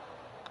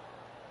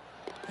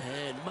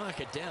 And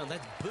mark it down.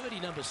 That's birdie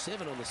number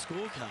 7 on the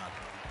scorecard.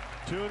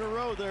 2 in a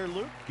row there,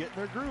 Luke. Getting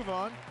their groove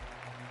on.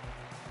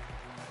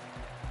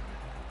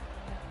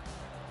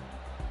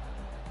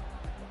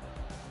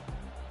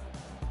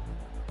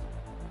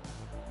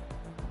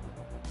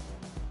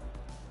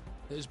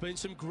 There's been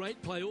some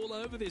great play all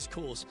over this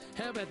course.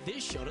 How about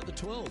this shot at the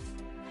 12th?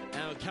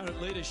 Our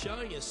current leader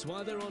showing us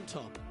why they're on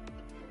top.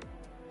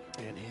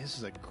 And this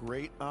is a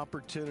great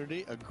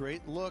opportunity, a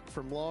great look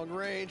from long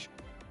range.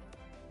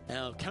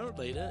 Our current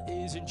leader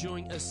is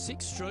enjoying a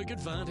 6-stroke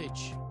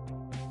advantage.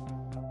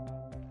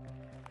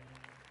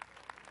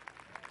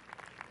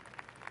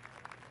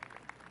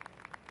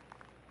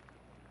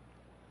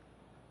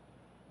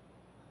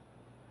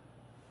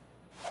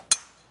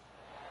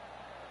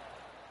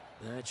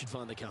 That should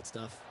find the cut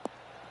stuff.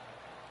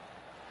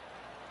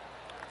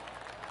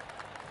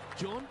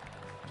 John,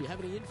 do you have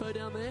any info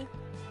down there?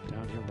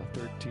 Down here on the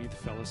 13th,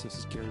 fellas, this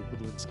is Gary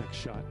Woodland's next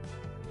shot.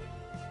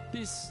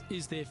 This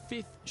is their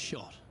 5th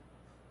shot.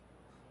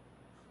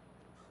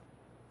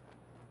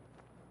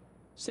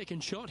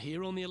 Second shot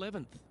here on the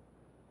 11th.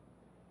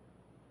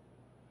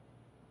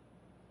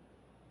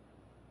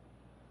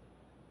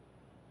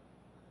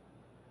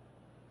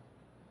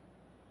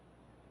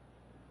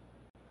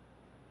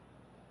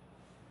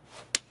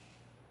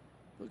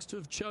 Looks to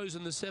have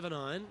chosen the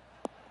 7-iron.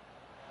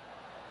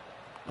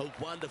 A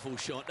wonderful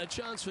shot. A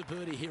chance for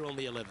birdie here on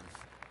the 11th.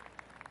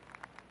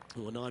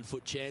 Oh, a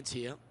 9-foot chance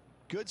here.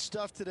 Good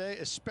stuff today,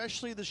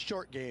 especially the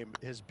short game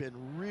has been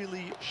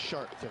really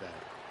sharp today.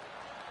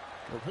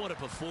 But what a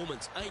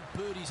performance. 8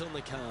 birdies on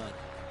the card.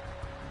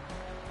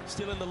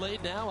 Still in the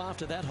lead now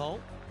after that hole.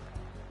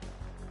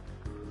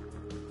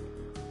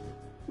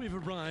 We've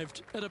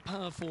arrived at a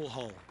par 4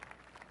 hole.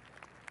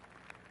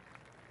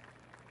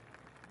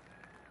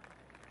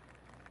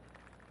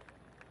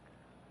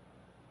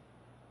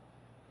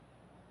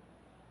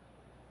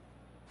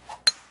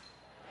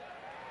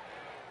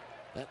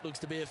 That looks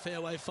to be a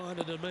fairway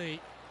finder to me.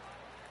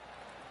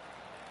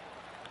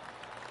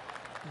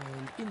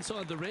 And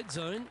inside the red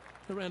zone,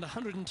 around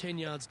 110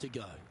 yards to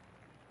go.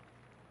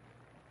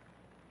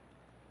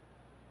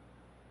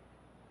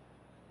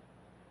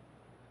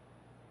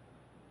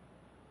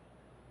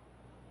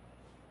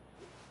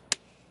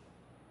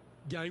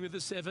 Going with the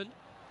 7.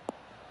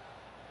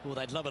 Well,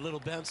 they'd love a little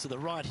bounce to the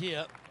right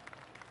here.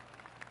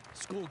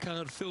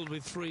 Scorecard filled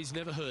with 3s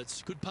never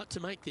hurts. Good putt to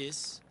make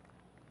this.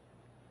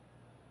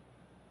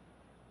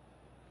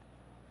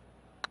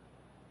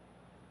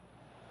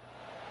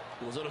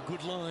 Was on a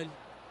good line.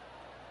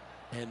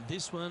 And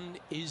this one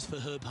is for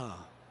her par.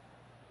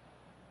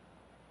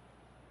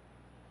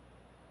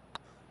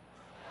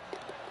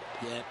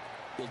 Yeah,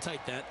 we'll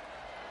take that.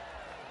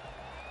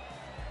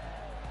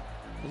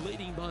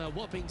 Leading by a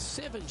whopping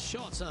 7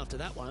 shots after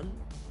that one.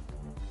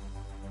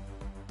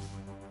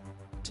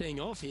 Teeing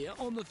off here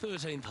on the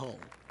 13th hole.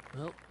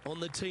 Well,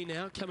 on the tee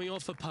now, coming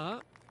off for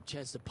par.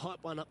 Chance to pipe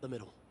one up the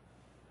middle.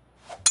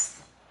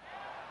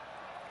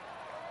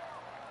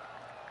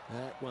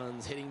 That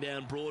one's heading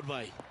down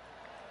Broadway.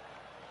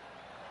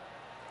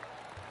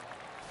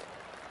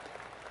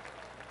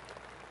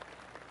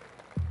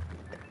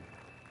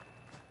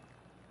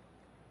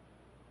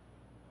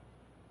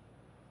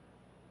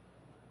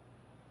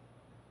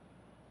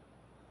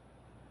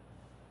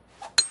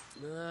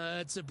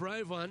 It's a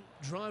brave one.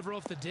 Driver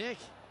off the deck.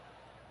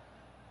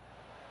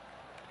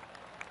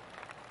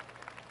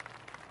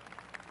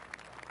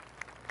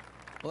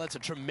 Well, that's a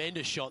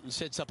tremendous shot and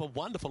sets up a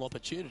wonderful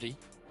opportunity.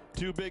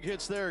 2 big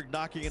hits there,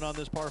 knocking it on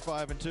this par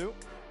 5 and 2.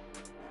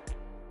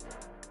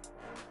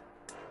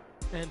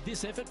 And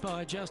this effort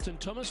by Justin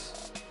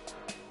Thomas.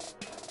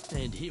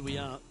 And here we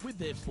are with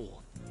their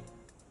 4th.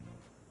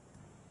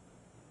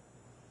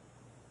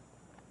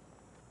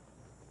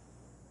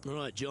 All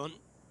right, John,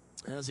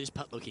 how's this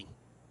putt looking?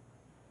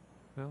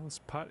 Well, this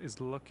putt is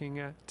looking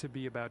at to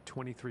be about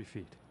 23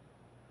 feet.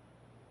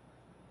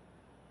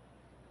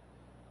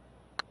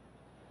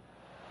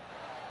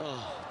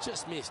 Oh,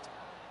 just missed.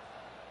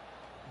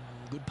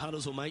 Good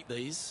putters will make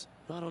these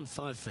right on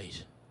 5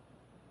 feet.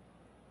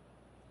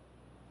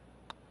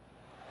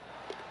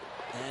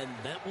 And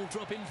that will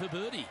drop in for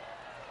birdie.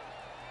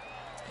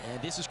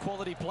 And this is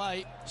quality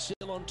play,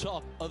 still on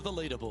top of the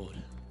leaderboard.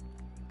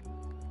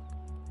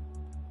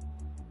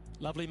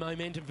 Lovely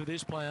momentum for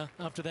this player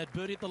after that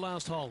birdie at the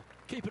last hole.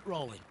 Keep it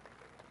rolling.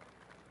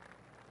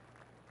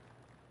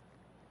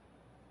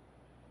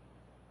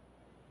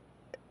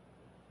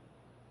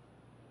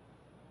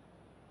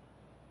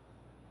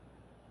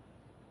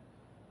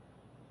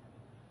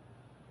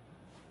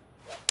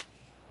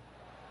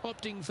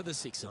 Opting for the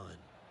 6 iron.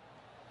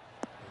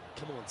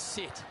 Come on,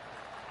 sit.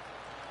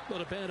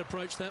 Not a bad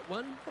approach, that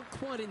one. Not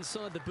quite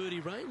inside the birdie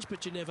range,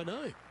 but you never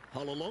know.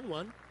 Hole a long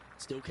one.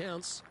 Still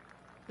counts.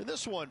 And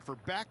this one for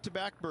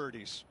back-to-back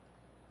birdies.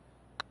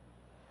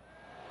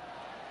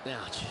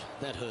 Ouch,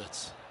 that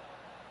hurts.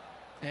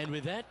 And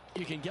with that,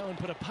 you can go and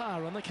put a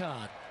par on the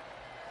card.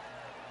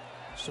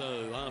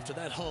 So after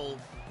that hole,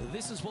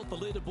 this is what the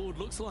leaderboard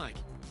looks like.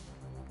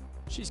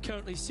 She's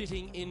currently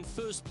sitting in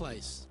first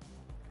place.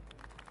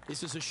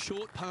 This is a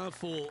short par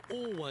 4,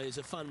 always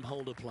a fun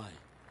hole to play.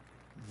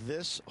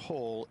 This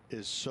hole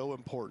is so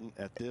important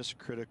at this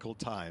critical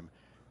time.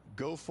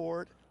 Go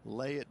for it,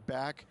 lay it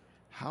back.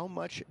 How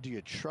much do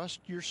you trust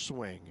your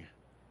swing?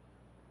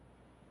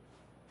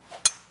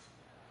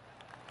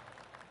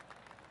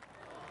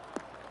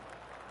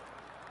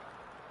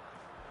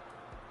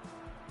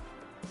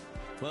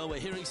 Well, we're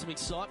hearing some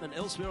excitement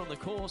elsewhere on the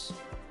course.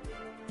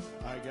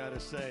 I gotta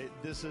say,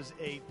 this is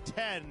a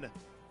 10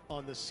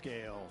 on the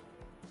scale.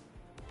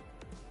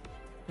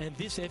 And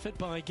this effort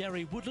by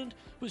Gary Woodland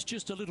was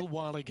just a little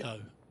while ago.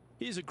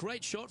 Here's a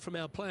great shot from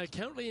our player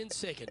currently in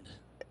second.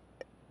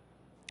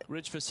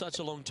 Rich, for such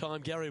a long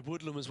time, Gary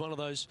Woodland was one of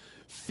those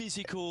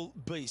physical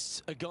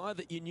beasts, a guy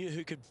that you knew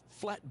who could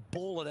flat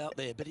ball it out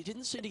there, but he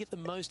didn't seem to get the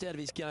most out of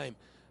his game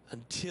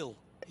until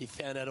he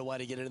found out a way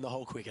to get it in the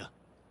hole quicker.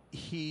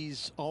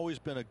 He's always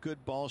been a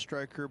good ball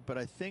striker, but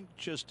I think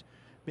just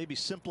maybe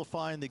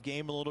simplifying the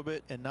game a little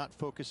bit and not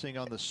focusing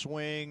on the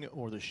swing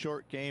or the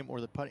short game or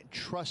the putting,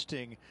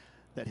 trusting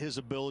that his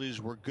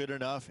abilities were good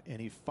enough,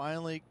 and he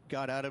finally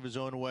got out of his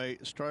own way,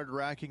 started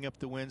racking up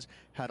the wins,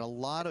 had a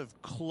lot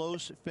of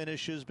close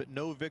finishes but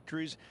no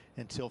victories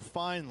until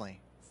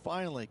finally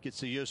gets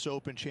the US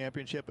Open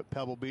Championship at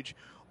Pebble Beach.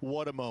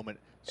 What a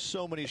moment.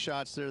 So many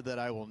shots there that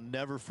I will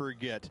never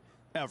forget,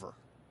 ever.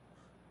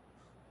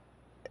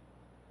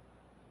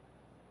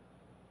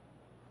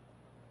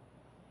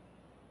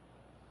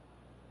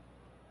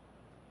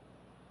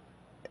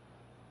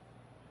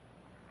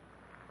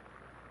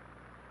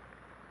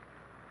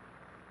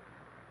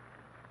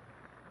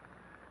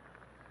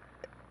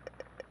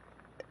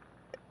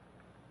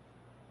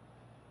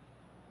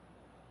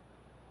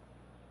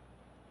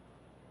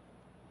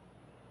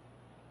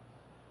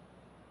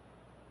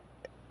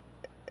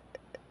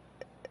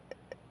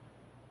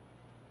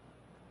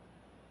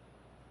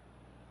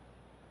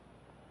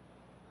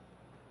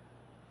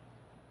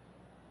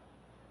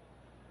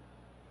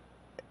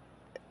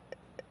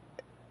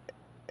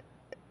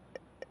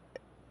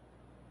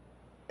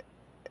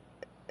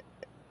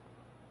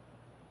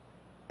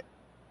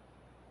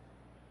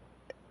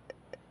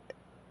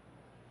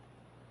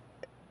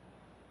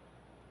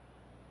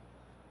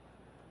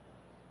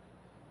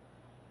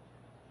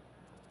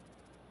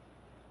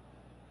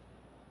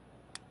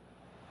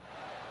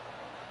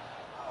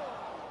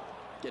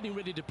 Getting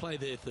ready to play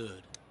their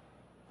third.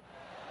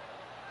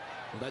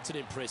 Well, that's an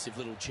impressive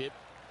little chip.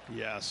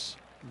 Yes,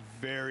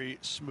 very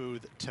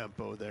smooth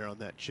tempo there on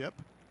that chip.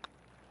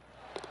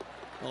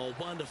 Oh,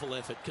 wonderful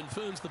effort.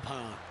 Confirms the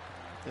par.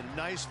 A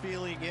nice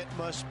feeling it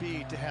must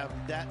be to have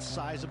that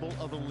sizable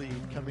of a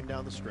lead coming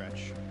down the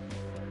stretch.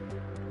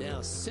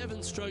 Now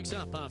 7 strokes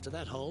up after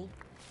that hole.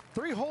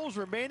 3 holes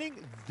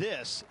remaining.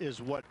 This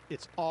is what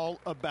it's all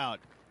about.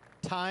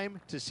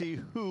 Time to see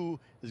who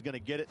is going to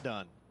get it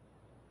done.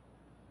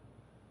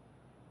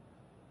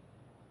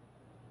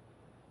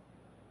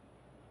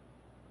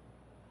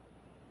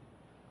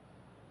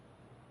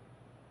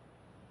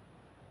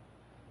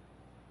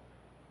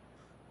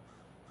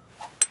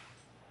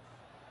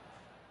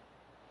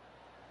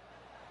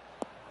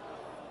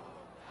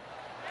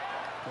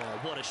 Oh,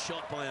 what a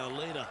shot by our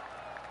leader.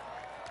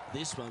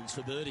 This one's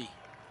for birdie.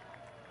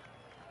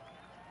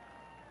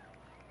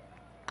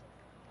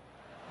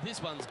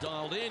 This one's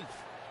dialed in.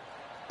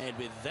 And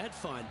with that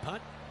fine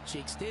putt, she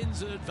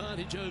extends her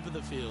advantage over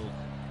the field.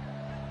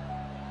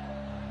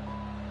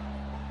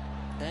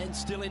 And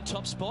still in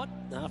top spot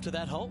after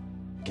that hole.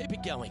 Keep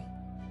it going.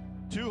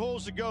 2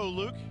 holes to go,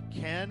 Luke.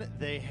 Can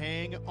they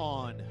hang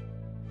on?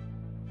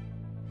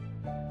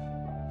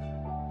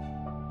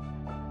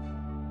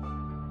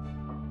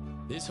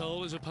 This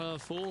hole is a par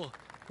 4,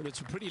 and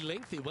it's a pretty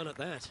lengthy one at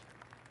that.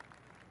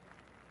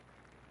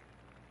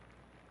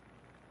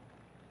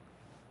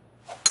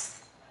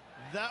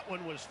 That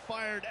one was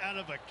fired out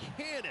of a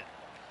cannon.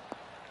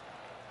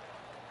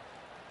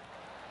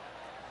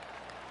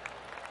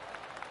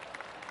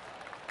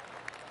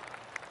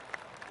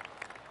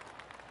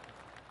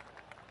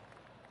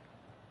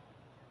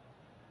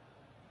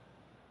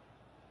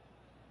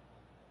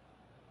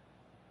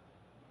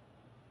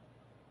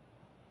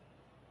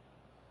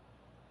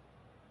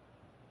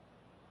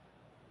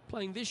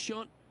 playing this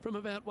shot from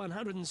about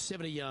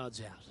 170 yards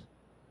out.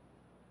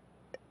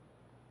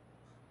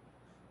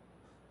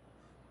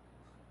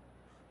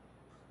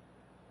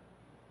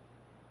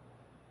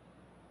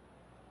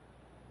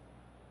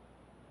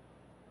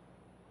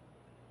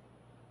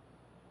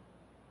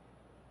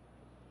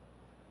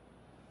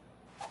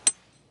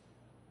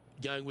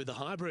 Going with the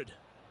hybrid.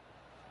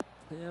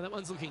 Yeah, that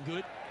one's looking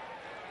good.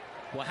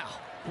 Wow,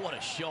 what a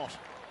shot.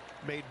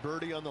 Made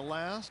birdie on the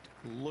last,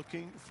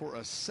 looking for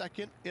a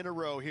second in a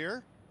row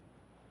here.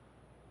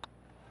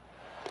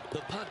 The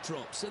putt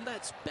drops, and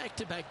that's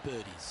back-to-back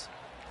birdies.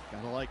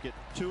 Gotta like it.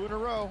 2 in a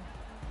row.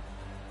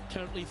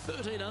 Currently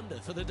 13 under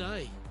for the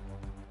day.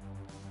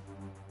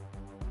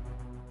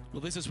 Well,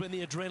 this is when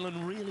the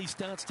adrenaline really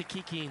starts to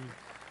kick in.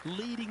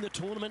 Leading the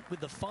tournament with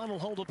the final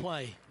hole to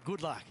play.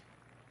 Good luck.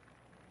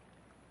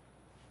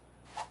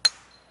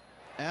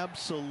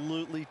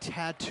 Absolutely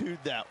tattooed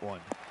that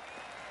one.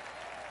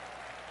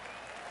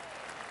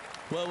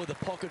 Well, with a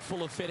pocket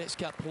full of FedEx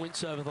Cup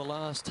points over the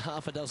last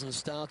half a dozen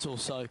starts or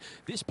so,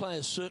 this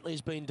player certainly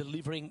has been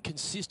delivering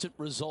consistent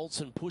results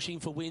and pushing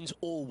for wins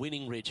or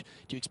winning, Rich.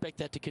 Do you expect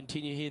that to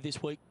continue here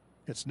this week?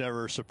 It's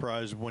never a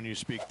surprise when you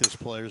speak this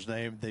player's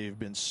name. They've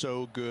been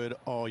so good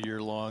all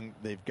year long.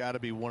 They've got to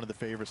be one of the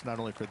favorites, not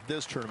only for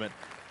this tournament,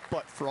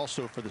 but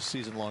also for the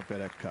season-long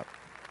FedEx Cup.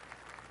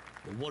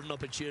 Well, what an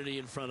opportunity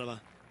in front of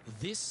her.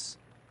 This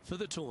for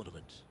the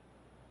tournament.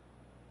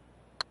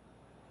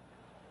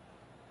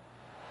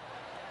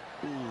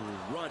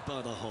 Ooh, right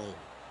by the hole.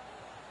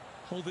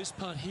 Hold this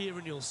putt here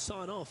and you'll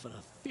sign off on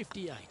a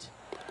 58.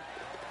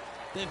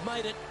 They've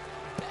made it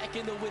back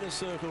in the winner's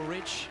circle,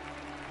 Rich.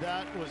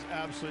 That was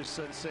absolutely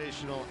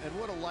sensational, and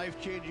what a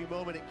life-changing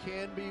moment it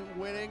can be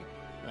winning.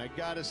 And I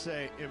gotta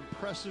say,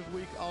 impressive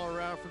week all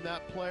around from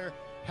that player.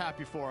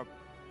 Happy for him.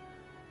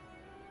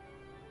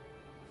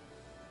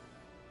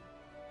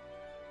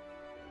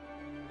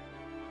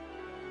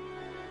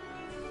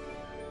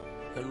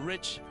 And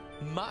Rich,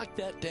 mark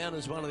that down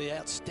as one of the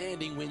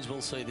outstanding wins we'll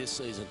see this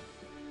season.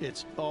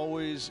 It's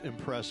always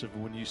impressive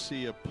when you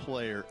see a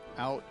player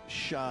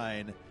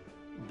outshine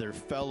their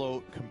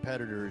fellow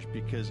competitors,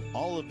 because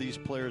all of these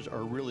players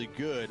are really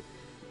good,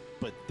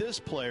 but this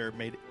player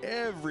made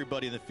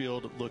everybody in the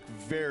field look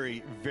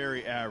very,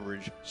 very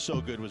average. So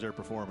good was their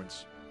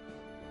performance.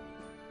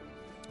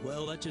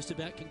 Well, that just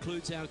about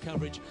concludes our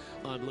coverage.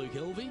 I'm Luke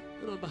Elvey,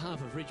 and on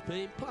behalf of Rich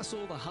Beem, plus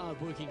all the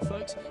hard-working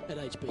folks at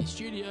HB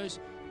Studios,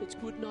 it's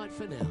good night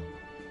for now.